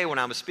say, when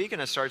I was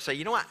speaking, I started to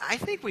say, I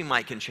think we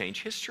can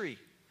change history.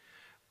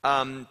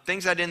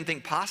 Things I didn't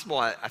think possible,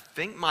 I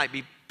think might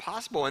be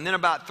possible. And then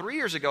about 3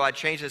 years ago, I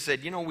changed and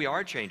said, we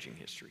are changing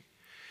history.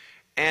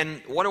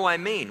 And what do I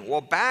mean?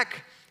 Well,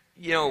 back,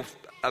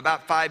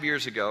 about 5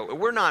 years ago,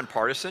 we're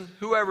nonpartisan.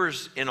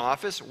 Whoever's in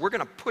office, we're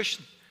going to push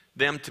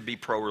them to be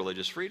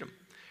pro-religious freedom.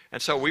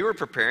 And so we were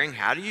preparing,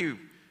 how do you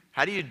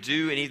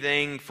do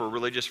anything for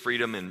religious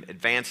freedom and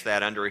advance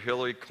that under a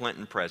Hillary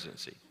Clinton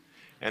presidency?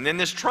 And then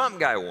this Trump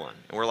guy won.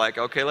 And we're like,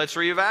 okay, let's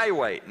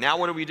reevaluate. Now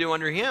what do we do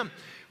under him?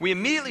 We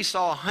immediately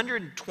saw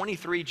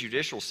 123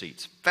 judicial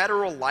seats,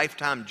 federal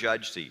lifetime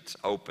judge seats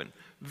open.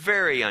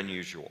 Very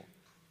unusual.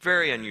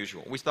 Very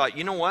unusual. We thought,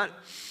 you know what?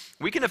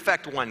 We can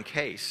affect one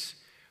case,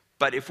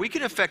 but if we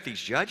can affect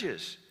these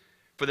judges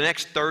for the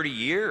next 30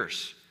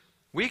 years,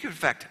 we can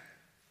affect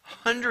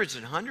hundreds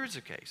and hundreds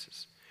of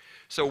cases.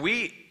 So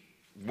we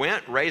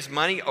went, raised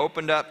money,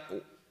 opened up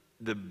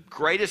the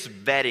greatest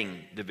vetting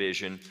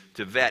division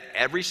to vet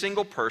every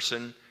single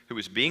person who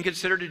was being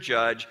considered a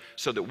judge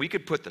so that we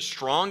could put the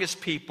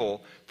strongest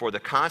people for the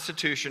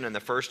Constitution and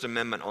the First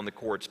Amendment on the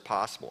courts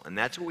possible. And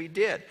that's what we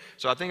did.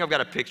 So I think I've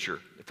got a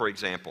picture, for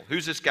example.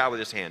 Who's this guy with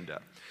his hand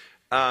up?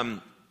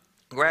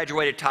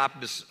 Graduated top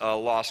of his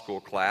law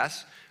school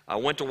class.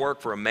 Went to work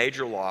for a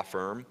major law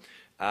firm.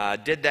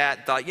 Did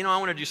that, thought, I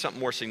want to do something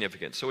more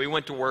significant. So he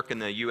went to work in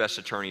the U.S.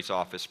 Attorney's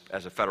Office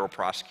as a federal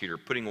prosecutor,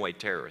 putting away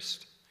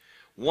terrorists.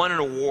 Won an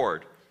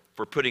award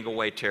for putting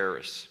away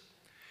terrorists.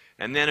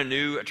 And then a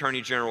new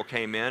Attorney General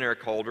came in,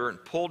 Eric Holder,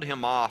 and pulled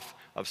him off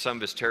of some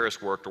of his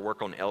terrorist work to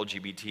work on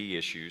LGBT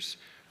issues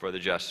for the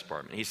Justice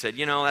Department. He said,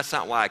 that's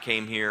not why I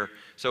came here,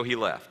 so he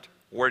left.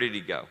 Where did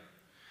he go?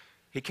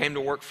 He came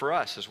to work for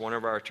us as one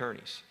of our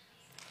attorneys.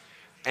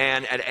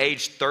 And at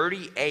age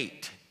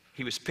 38,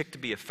 he was picked to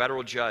be a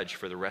federal judge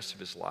for the rest of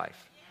his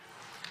life.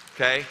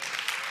 Okay?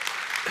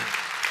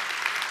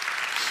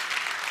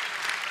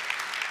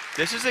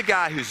 This is a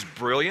guy who's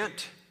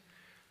brilliant.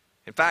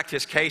 In fact,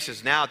 his case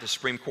is now at the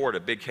Supreme Court, a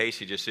big case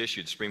he just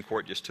issued. The Supreme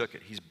Court just took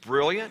it. He's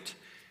brilliant.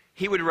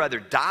 He would rather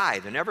die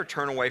than ever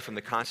turn away from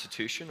the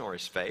Constitution or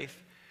his faith.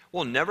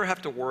 We'll never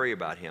have to worry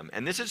about him.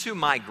 And this is who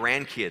my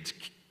grandkids'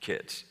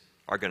 kids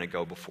are going to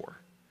go before.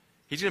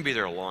 He's going to be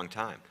there a long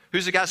time.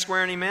 Who's the guy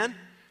swearing him in?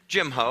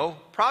 Jim Ho,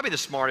 probably the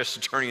smartest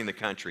attorney in the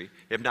country,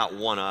 if not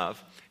one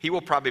of. He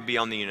will probably be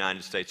on the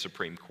United States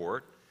Supreme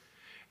Court.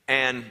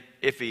 And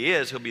if he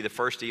is, he'll be the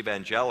first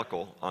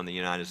evangelical on the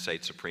United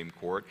States Supreme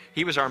Court.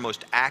 He was our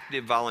most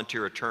active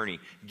volunteer attorney,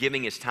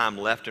 giving his time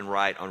left and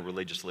right on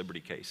religious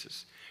liberty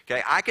cases.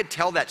 Okay, I could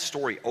tell that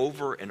story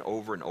over and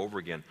over and over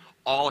again,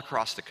 all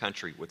across the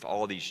country with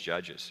all of these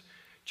judges.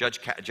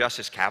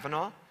 Justice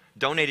Kavanaugh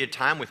donated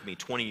time with me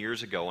 20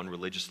 years ago on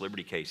religious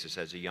liberty cases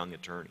as a young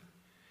attorney.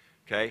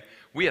 Okay?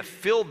 We have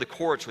filled the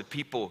courts with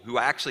people who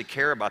actually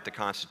care about the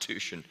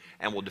Constitution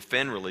and will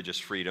defend religious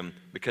freedom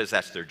because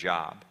that's their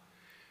job.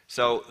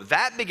 So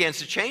that begins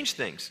to change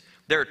things.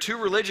 There are two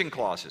religion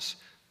clauses,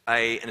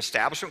 an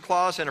establishment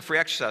clause and a free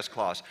exercise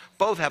clause.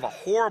 Both have a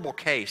horrible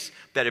case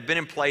that had been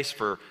in place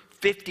for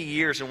 50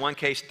 years in one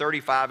case,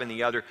 35 in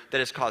the other, that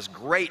has caused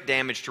great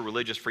damage to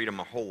religious freedom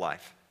my whole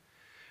life.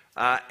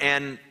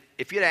 And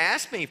if you'd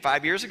asked me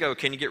 5 years ago,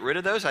 can you get rid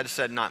of those? I'd have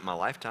said, not in my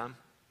lifetime.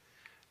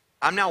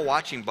 I'm now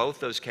watching both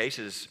those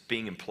cases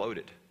being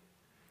imploded,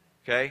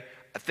 okay?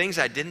 Things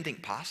I didn't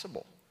think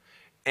possible.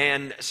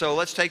 And so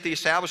let's take the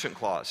Establishment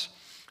Clause.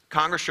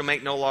 Congress shall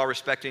make no law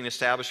respecting the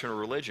establishment of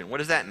religion. What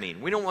does that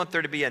mean? We don't want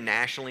there to be a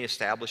nationally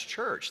established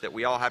church that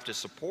we all have to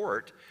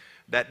support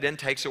that then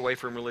takes away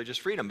from religious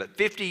freedom. But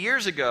 50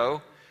 years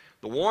ago,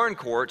 the Warren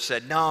Court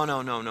said,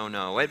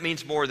 no. It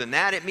means more than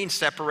that. It means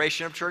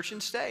separation of church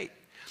and state.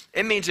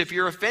 It means if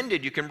you're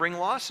offended, you can bring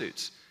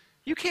lawsuits.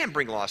 You can't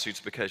bring lawsuits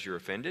because you're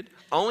offended,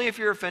 only if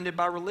you're offended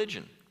by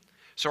religion.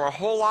 So our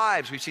whole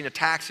lives, we've seen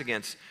attacks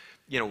against,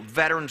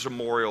 veterans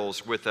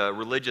memorials with a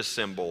religious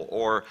symbol,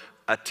 or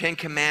a Ten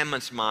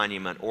Commandments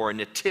monument, or a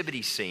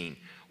nativity scene.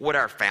 Would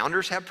our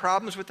founders have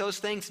problems with those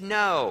things?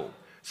 No.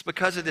 It's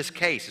because of this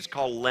case. It's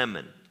called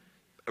Lemon,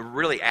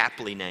 really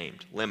aptly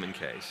named, Lemon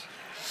case.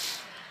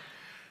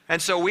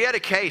 And so we had a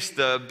case,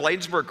 the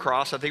Bladensburg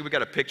Cross. I think we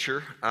got a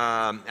picture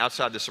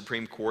outside the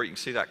Supreme Court. You can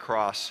see that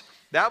cross.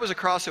 That was a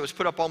cross that was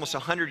put up almost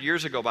 100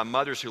 years ago by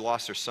mothers who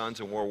lost their sons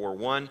in World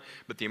War I.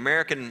 But the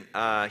American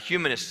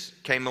humanists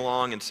came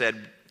along and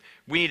said,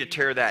 we need to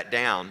tear that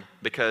down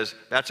because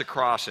that's a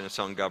cross and it's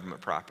on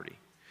government property.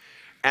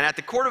 And at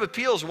the Court of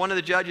Appeals, one of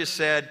the judges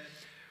said,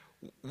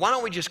 why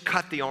don't we just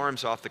cut the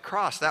arms off the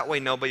cross? That way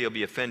nobody will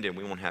be offended.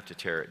 We won't have to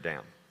tear it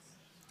down.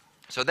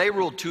 So they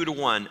ruled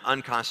 2-1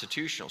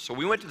 unconstitutional. So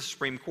we went to the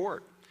Supreme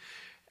Court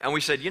and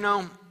we said,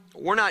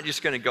 we're not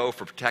just going to go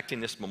for protecting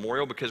this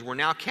memorial because we're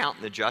now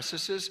counting the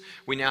justices.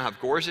 We now have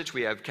Gorsuch,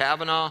 we have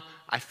Kavanaugh.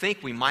 I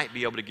think we might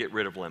be able to get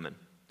rid of Lemon.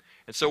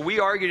 And so we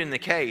argued in the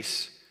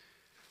case,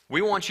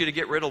 we want you to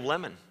get rid of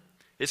Lemon.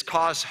 It's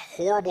caused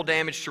horrible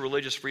damage to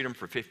religious freedom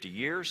for 50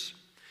 years.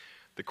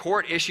 The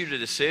court issued a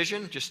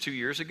decision just 2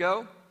 years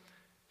ago,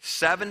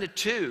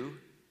 7-2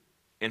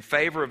 in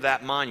favor of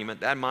that monument.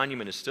 That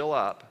monument is still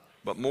up.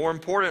 But more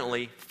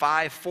importantly,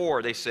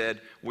 5-4, they said,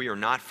 we are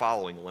not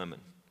following Lemon.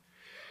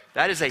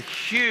 That is a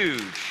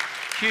huge,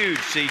 huge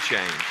sea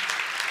change.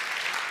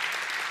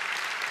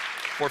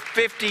 For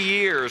 50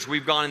 years,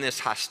 we've gone in this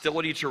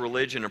hostility to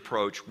religion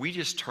approach. We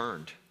just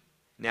turned.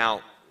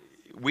 Now,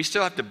 we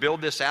still have to build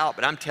this out,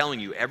 but I'm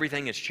telling you,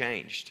 everything has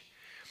changed.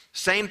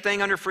 Same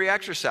thing under free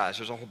exercise.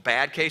 There's a whole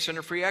bad case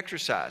under free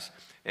exercise.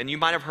 And you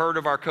might have heard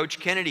of our Coach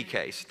Kennedy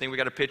case. I think we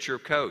got a picture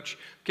of Coach.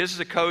 This is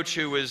a coach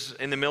who was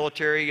in the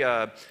military,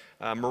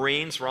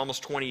 Marines for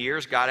almost 20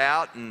 years, got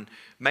out and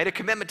made a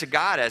commitment to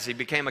God as he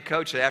became a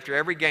coach that after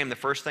every game, the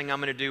first thing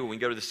I'm going to do when we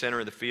go to the center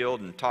of the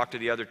field and talk to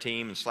the other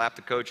team and slap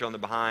the coach on the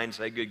behind,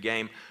 say good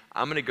game,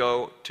 I'm going to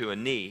go to a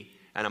knee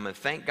and I'm going to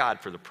thank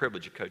God for the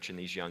privilege of coaching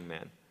these young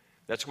men.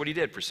 That's what he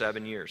did for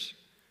 7 years.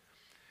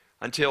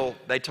 Until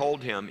they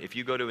told him, if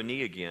you go to a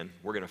knee again,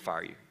 we're going to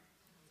fire you.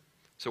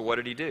 So what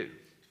did he do?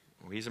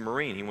 Well, he's a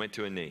Marine. He went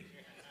to a knee.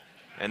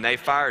 And they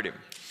fired him.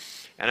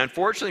 And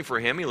unfortunately for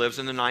him, he lives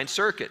in the Ninth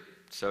Circuit.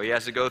 So he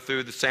has to go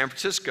through the San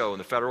Francisco and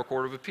the Federal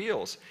Court of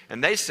Appeals.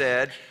 And they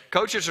said,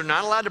 coaches are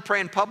not allowed to pray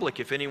in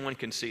public if anyone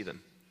can see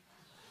them,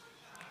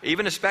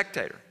 even a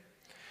spectator.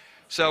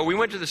 So we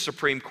went to the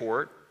Supreme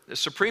Court. The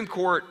Supreme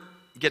Court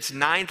gets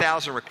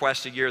 9,000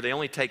 requests a year. They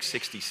only take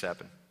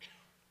 67.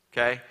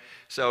 Okay?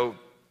 So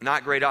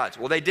not great odds.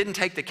 Well, they didn't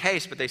take the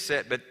case, but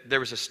there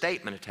was a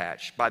statement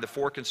attached by the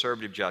 4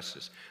 conservative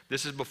justices.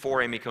 This is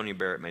before Amy Coney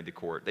Barrett made the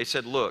court. They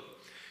said, look,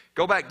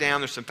 go back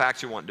down. There's some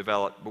facts we want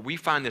developed, but we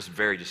find this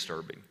very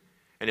disturbing.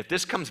 And if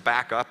this comes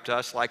back up to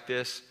us like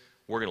this,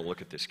 we're going to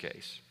look at this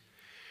case.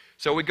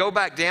 So we go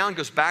back down,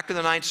 goes back to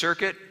the Ninth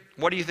Circuit.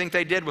 What do you think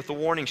they did with the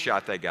warning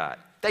shot they got?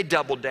 They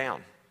doubled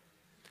down.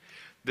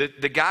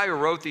 The guy who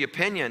wrote the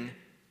opinion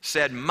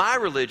said, my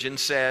religion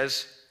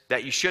says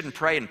that you shouldn't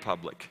pray in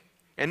public.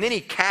 And then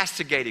he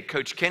castigated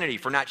Coach Kennedy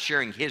for not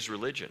sharing his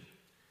religion.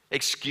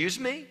 Excuse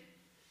me?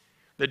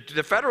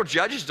 The federal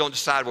judges don't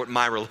decide what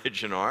my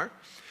religion are.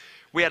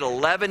 We had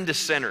 11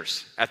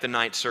 dissenters at the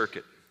Ninth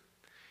Circuit,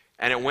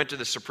 and it went to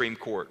the Supreme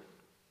Court.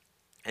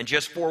 And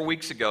just 4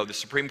 weeks ago, the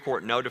Supreme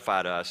Court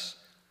notified us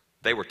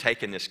they were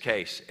taking this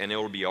case, and it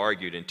will be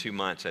argued in 2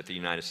 months at the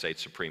United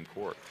States Supreme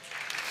Court.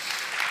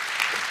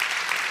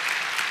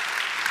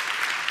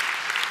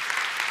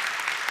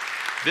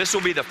 This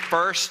will be the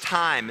first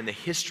time in the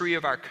history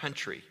of our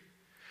country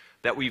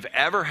that we've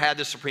ever had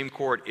the Supreme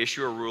Court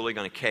issue a ruling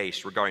on a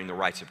case regarding the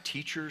rights of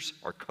teachers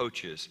or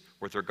coaches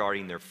with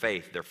regarding their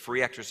faith, their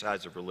free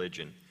exercise of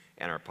religion,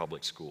 and our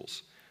public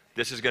schools.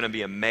 This is going to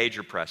be a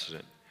major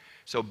precedent.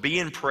 So be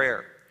in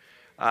prayer.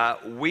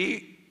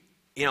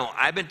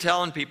 I've been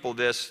telling people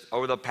this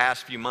over the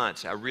past few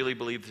months. I really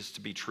believe this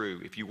to be true.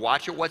 If you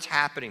watch what's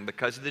happening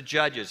because of the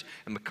judges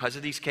and because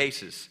of these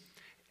cases,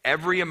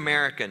 every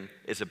American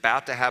is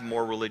about to have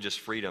more religious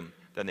freedom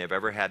than they've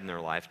ever had in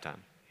their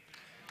lifetime.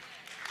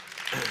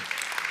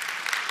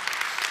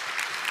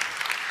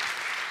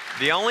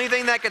 The only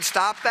thing that could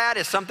stop that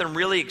is something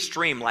really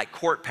extreme like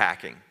court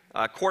packing.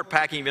 Court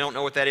packing, if you don't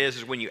know what that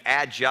is when you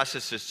add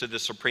justices to the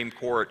Supreme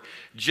Court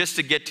just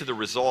to get to the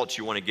results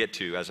you want to get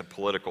to as a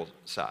political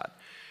side.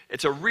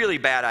 It's a really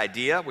bad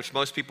idea, which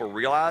most people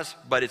realize,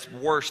 but it's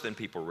worse than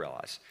people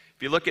realize.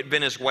 If you look at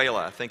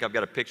Venezuela, I think I've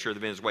got a picture of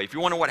the Venezuela. If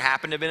you want to know what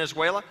happened to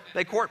Venezuela,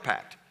 they court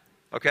packed,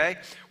 okay?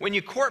 When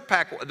you court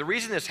pack, the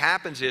reason this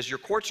happens is your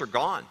courts are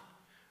gone,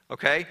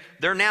 okay?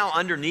 They're now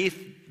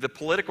underneath the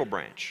political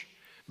branch,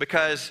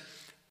 because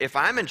if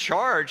I'm in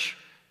charge,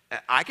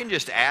 I can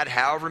just add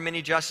however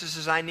many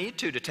justices I need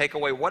to take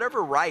away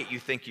whatever right you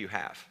think you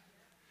have.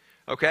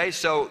 Okay,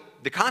 so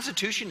the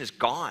Constitution is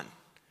gone.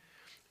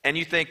 And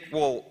you think,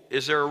 well,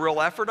 is there a real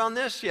effort on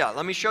this? Yeah,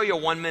 let me show you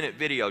a 1-minute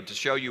video to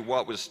show you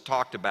what was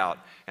talked about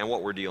and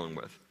what we're dealing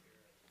with.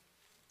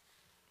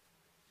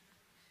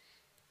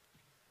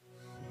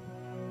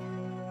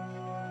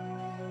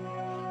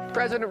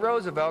 President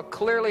Roosevelt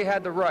clearly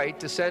had the right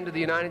to send to the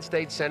United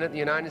States Senate and the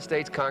United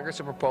States Congress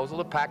a proposal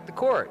to pack the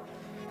court.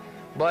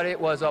 But it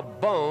was a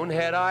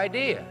bonehead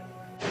idea.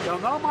 They'll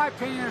know my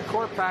opinion on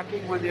court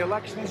packing when the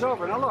election is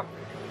over. Now look,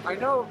 I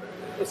know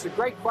it's a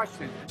great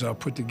question. I'll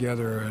put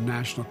together a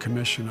national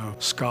commission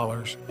of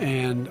scholars,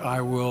 and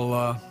I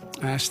will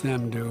ask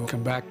them to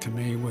come back to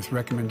me with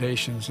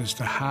recommendations as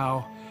to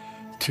how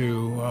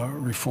to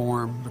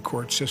reform the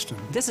court system.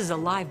 This is a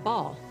live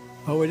ball.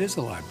 Oh, it is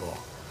a live ball.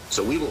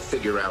 So we will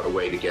figure out a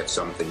way to get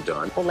something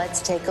done. Well, let's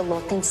take a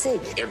look and see.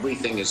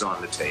 Everything is on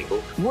the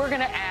table. We're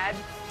going to add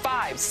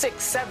 5,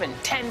 6, 7,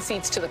 10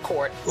 seats to the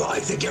court. Well,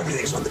 I think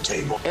everything's on the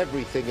table.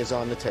 Everything is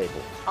on the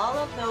table. All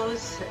of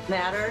those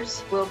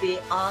matters will be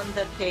on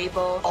the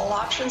table. All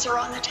options are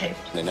on the table.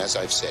 And as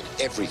I've said,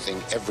 everything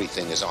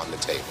is on the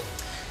table.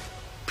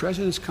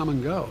 Presidents come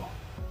and go.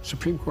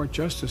 Supreme Court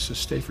justices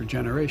stay for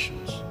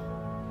generations.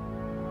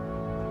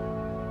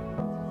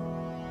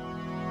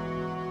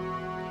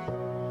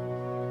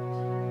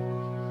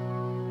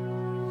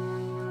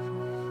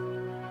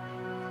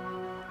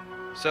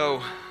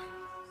 So,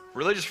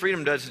 religious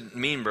freedom doesn't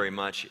mean very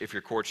much if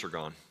your courts are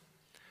gone.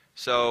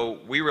 So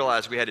we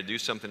realized we had to do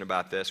something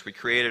about this. We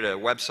created a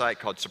website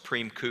called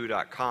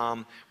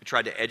supremecoup.com. We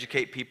tried to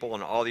educate people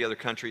in all the other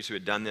countries who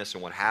had done this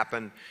and what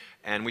happened.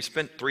 And we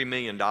spent $3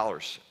 million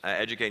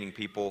educating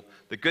people.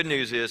 The good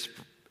news is,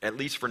 at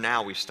least for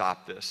now, we've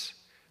stopped this.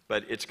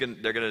 But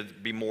there are going to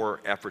be more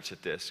efforts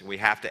at this. And we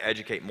have to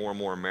educate more and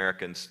more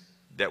Americans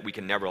that we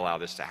can never allow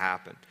this to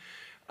happen.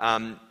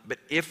 But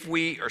if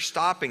we are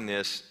stopping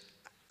this,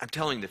 I'm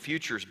telling you, the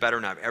future is better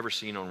than I've ever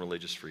seen on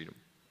religious freedom.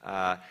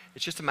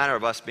 It's just a matter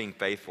of us being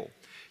faithful.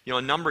 You know,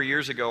 a number of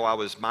years ago, I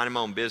was minding my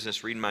own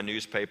business, reading my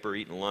newspaper,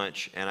 eating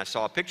lunch, and I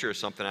saw a picture of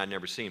something I'd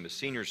never seen. It was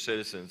senior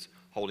citizens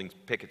holding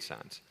picket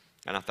signs.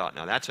 And I thought,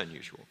 now that's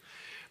unusual.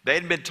 They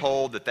had been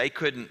told that they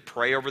couldn't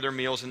pray over their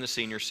meals in the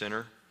senior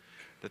center,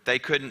 that they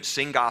couldn't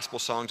sing gospel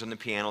songs on the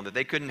piano, that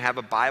they couldn't have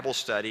a Bible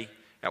study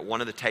at one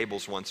of the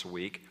tables once a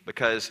week,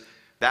 because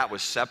that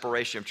was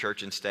separation of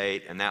church and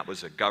state, and that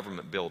was a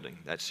government building,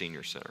 that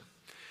senior center.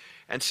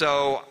 And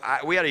so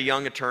we had a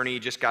young attorney,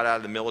 just got out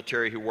of the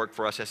military, who worked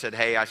for us. I said,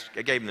 hey, I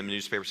gave him the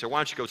newspaper. I said, why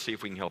don't you go see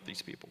if we can help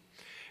these people?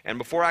 And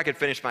before I could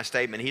finish my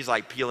statement, he's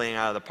like peeling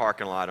out of the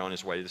parking lot on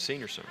his way to the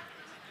senior center.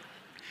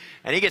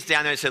 And he gets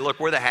down there and said, look,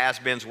 we're the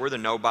has-beens, we're the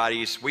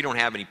nobodies, we don't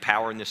have any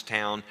power in this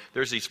town.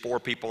 There's these 4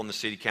 people in the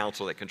city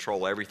council that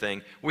control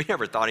everything. We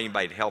never thought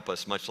anybody'd help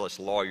us, much less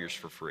lawyers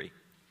for free.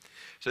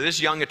 So this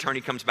young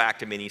attorney comes back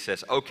to me and he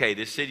says, okay,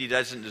 this city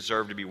doesn't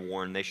deserve to be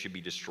warned, they should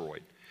be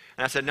destroyed.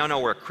 And I said, no,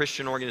 we're a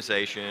Christian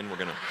organization, we're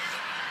gonna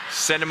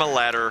send them a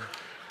letter,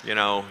 you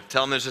know,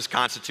 tell them there's this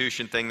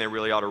Constitution thing they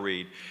really ought to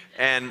read.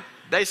 And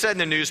they said in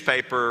the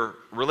newspaper,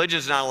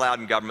 religion's not allowed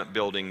in government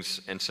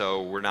buildings, and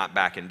so we're not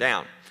backing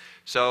down.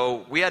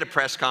 So we had a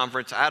press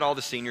conference, I had all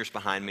the seniors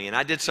behind me, and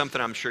I did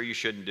something I'm sure you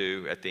shouldn't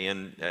do at the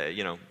end,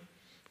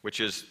 which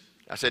is,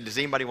 I said, does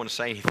anybody want to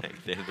say anything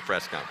at the end of the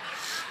press conference?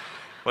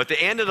 Well, at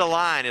the end of the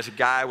line is a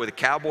guy with a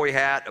cowboy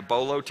hat, a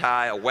bolo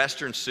tie, a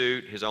Western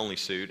suit, his only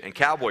suit, and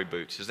cowboy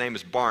boots. His name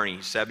is Barney.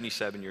 He's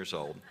 77 years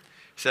old. He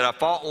said, I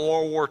fought in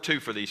World War II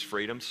for these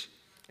freedoms,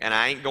 and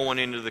I ain't going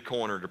into the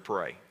corner to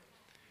pray.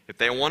 If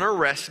they want to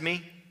arrest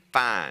me,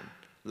 fine,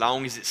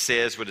 long as it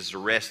says what it's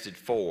arrested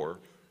for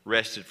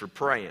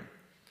praying.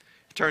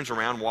 He turns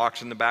around and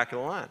walks in the back of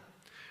the line.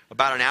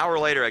 About an hour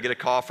later, I get a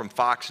call from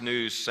Fox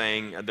News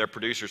saying, their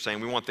producer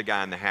saying, we want the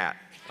guy in the hat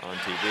on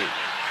TV.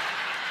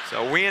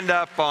 So we end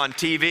up on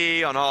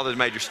TV, on all the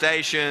major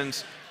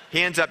stations.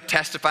 He ends up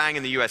testifying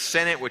in the U.S.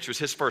 Senate, which was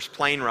his first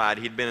plane ride.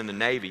 He'd been in the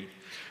Navy.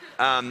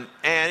 And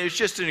it was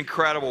just an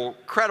incredible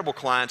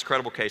client,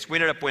 incredible case. We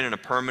ended up winning a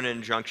permanent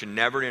injunction,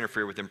 never to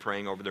interfere with them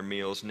praying over their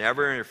meals,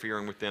 never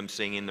interfering with them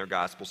singing their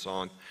gospel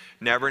song,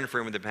 never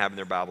interfering with them having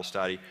their Bible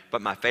study.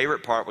 But my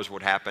favorite part was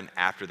what happened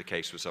after the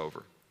case was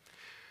over.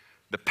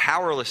 The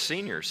powerless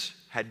seniors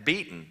had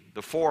beaten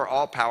the 4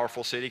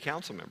 all-powerful city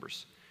council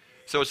members.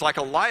 So it's like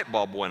a light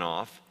bulb went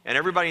off, and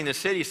everybody in the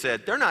city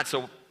said, they're not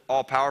so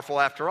all-powerful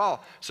after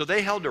all. So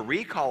they held a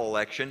recall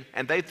election,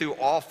 and they threw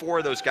all 4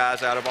 of those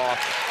guys out of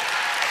office.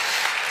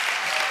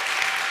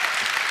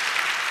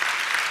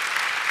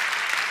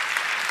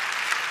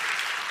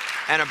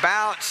 And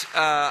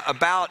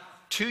about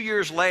 2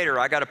 years later,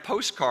 I got a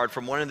postcard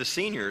from one of the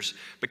seniors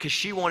because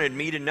she wanted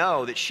me to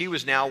know that she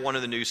was now one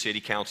of the new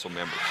city council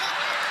members.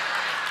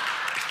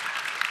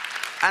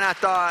 And I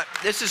thought,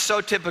 this is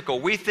so typical.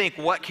 We think,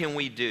 what can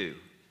we do?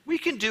 We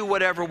can do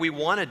whatever we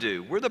want to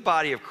do. We're the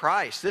body of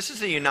Christ. This is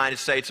the United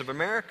States of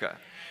America.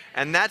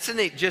 And that's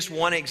just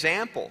one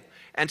example.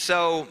 And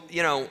so,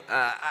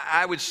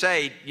 I would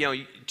say,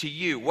 to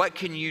you, what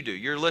can you do?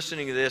 You're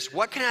listening to this.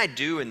 What can I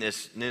do in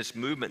this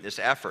movement, this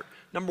effort?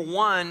 Number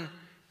one,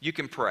 you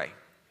can pray,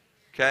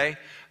 okay?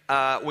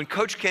 When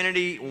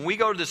we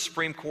go to the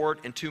Supreme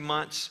Court in 2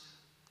 months,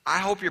 I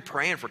hope you're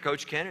praying for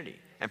Coach Kennedy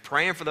and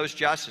praying for those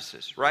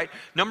justices, right?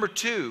 Number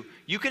two,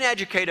 you can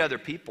educate other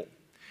people.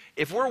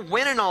 If we're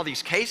winning all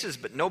these cases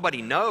but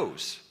nobody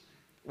knows,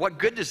 what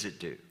good does it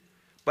do?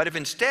 But if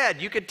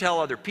instead you could tell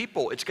other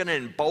people, it's going to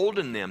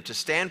embolden them to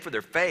stand for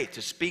their faith,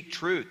 to speak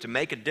truth, to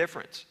make a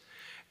difference.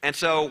 And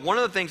so one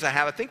of the things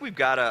I think we've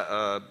got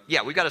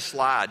a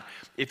slide.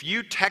 If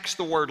you text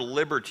the word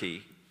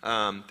liberty,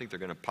 I think they're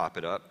going to pop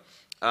it up.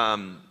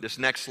 This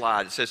next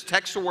slide, it says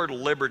text the word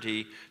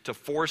liberty to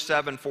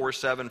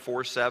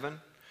 474747.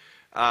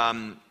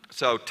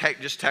 So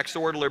just text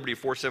the word liberty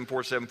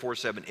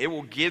 474747. It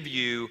will give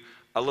you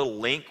a little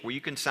link where you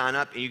can sign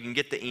up and you can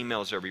get the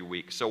emails every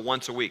week, so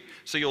once a week.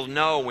 So you'll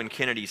know when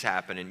Kennedy's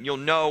happening. You'll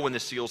know when the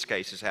Seals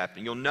case is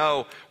happening. You'll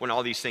know when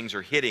all these things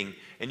are hitting,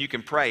 and you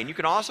can pray. And you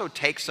can also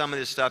take some of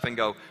this stuff and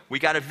go, we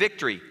got a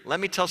victory. Let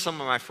me tell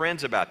some of my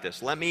friends about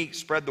this. Let me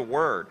spread the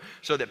word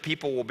so that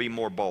people will be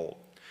more bold.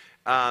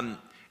 The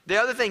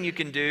other thing you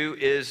can do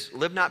is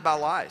live not by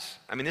lies.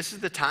 I mean, this is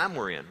the time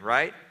we're in,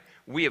 right?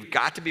 We have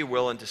got to be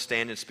willing to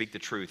stand and speak the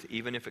truth,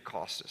 even if it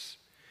costs us.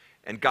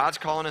 And God's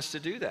calling us to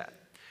do that.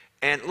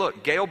 And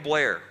look, Gail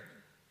Blair,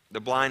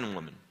 the blind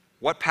woman,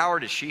 what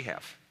power does she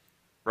have,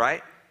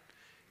 right?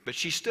 But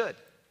she stood.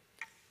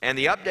 And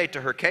the update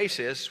to her case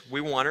is, we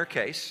won her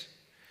case.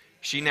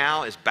 She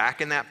now is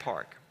back in that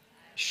park,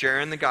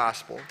 sharing the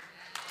gospel.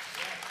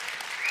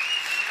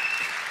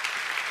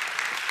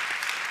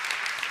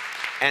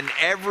 And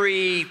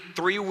every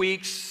 3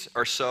 weeks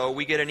or so,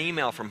 we get an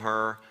email from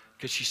her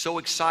because she's so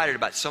excited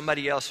about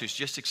somebody else who's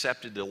just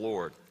accepted the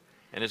Lord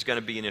and is going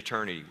to be in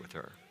eternity with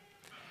her.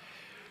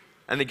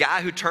 And the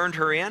guy who turned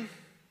her in,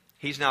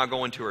 he's now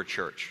going to her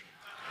church.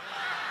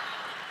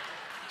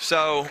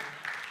 So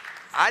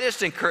I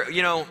just encourage,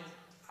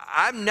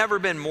 I've never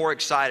been more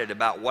excited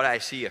about what I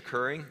see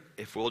occurring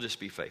if we'll just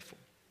be faithful.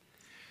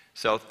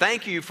 So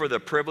thank you for the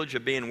privilege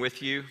of being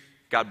with you.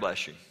 God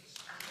bless you.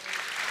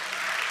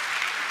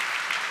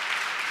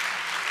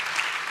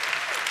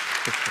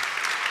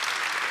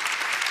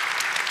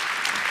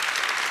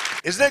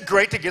 Isn't it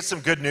great to get some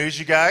good news,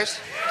 you guys?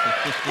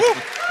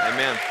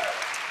 Amen.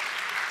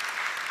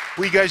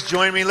 Will you guys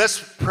join me? Let's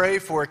pray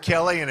for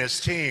Kelly and his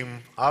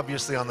team,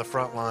 obviously on the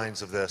front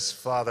lines of this.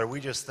 Father, we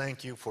just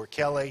thank you for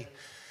Kelly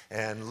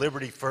and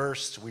Liberty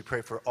First. We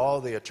pray for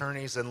all the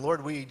attorneys. And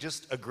Lord, we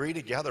just agree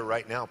together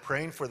right now,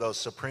 praying for those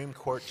Supreme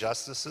Court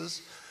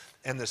justices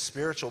and the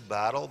spiritual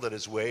battle that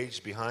is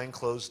waged behind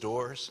closed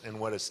doors and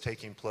what is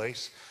taking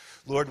place.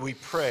 Lord, we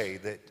pray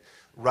that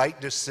right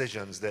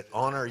decisions that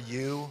honor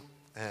you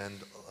and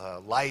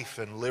life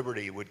and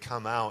liberty would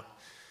come out.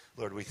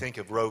 Lord, we think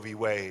of Roe v.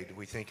 Wade.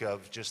 We think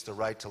of just the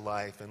right to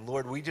life. And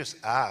Lord, we just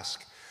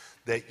ask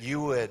that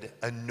you would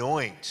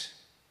anoint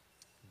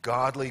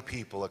godly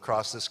people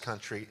across this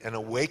country and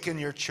awaken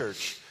your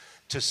church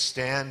to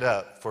stand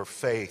up for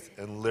faith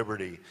and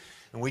liberty.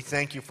 And we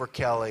thank you for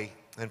Kelly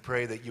and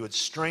pray that you would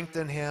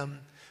strengthen him,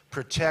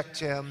 protect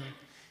him,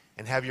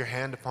 and have your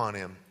hand upon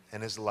him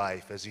and his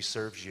life as he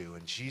serves you.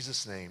 In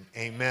Jesus' name,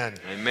 amen.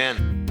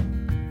 Amen.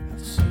 I've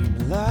seen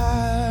the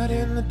light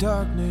in the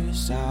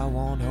darkness. I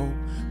want hope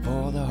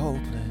for the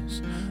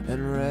hopeless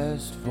and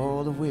rest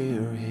for the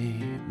weary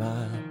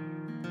mind.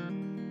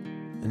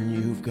 And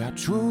you've got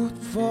truth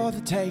for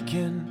the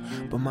taking,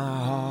 but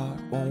my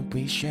heart won't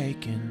be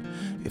shaken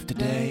if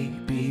today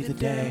be the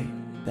day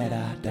that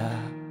I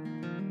die.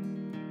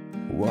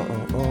 Whoa,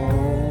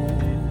 whoa,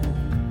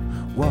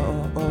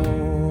 whoa,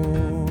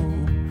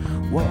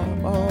 whoa.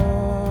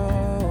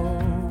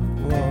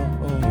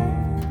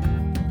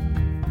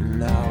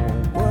 And I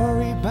won't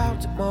worry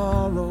about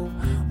tomorrow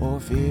or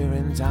fear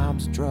in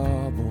times of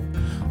trouble.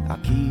 I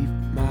keep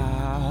my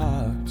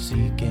heart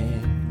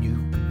seeking you.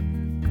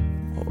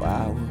 Oh,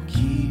 I will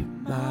keep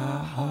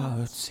my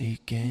heart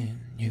seeking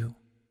you.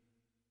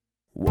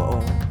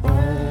 Whoa, whoa,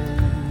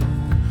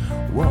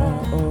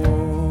 whoa.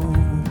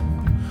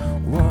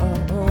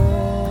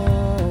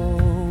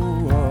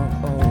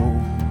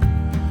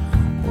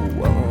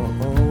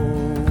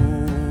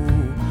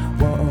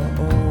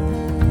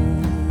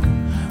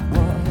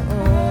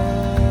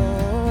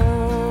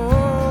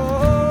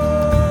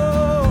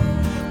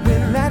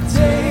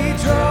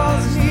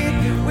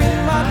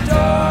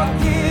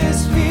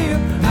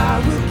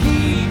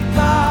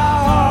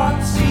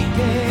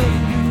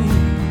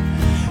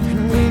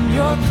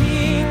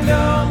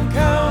 Kingdom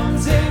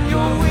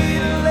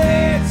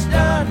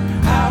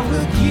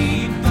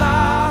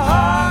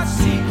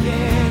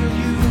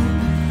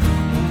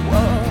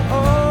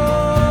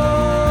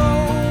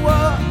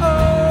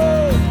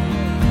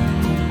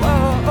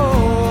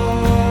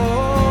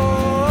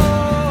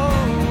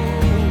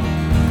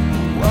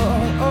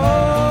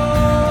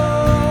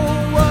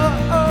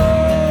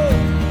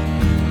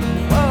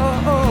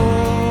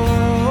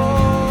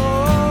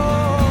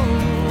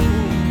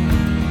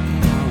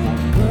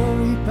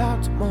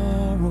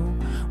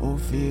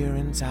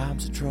in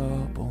times of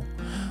trouble,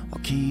 I'll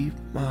keep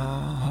my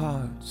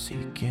heart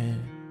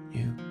seeking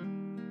you.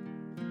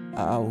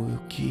 I will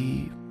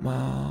keep my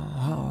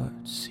heart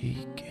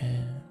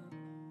seeking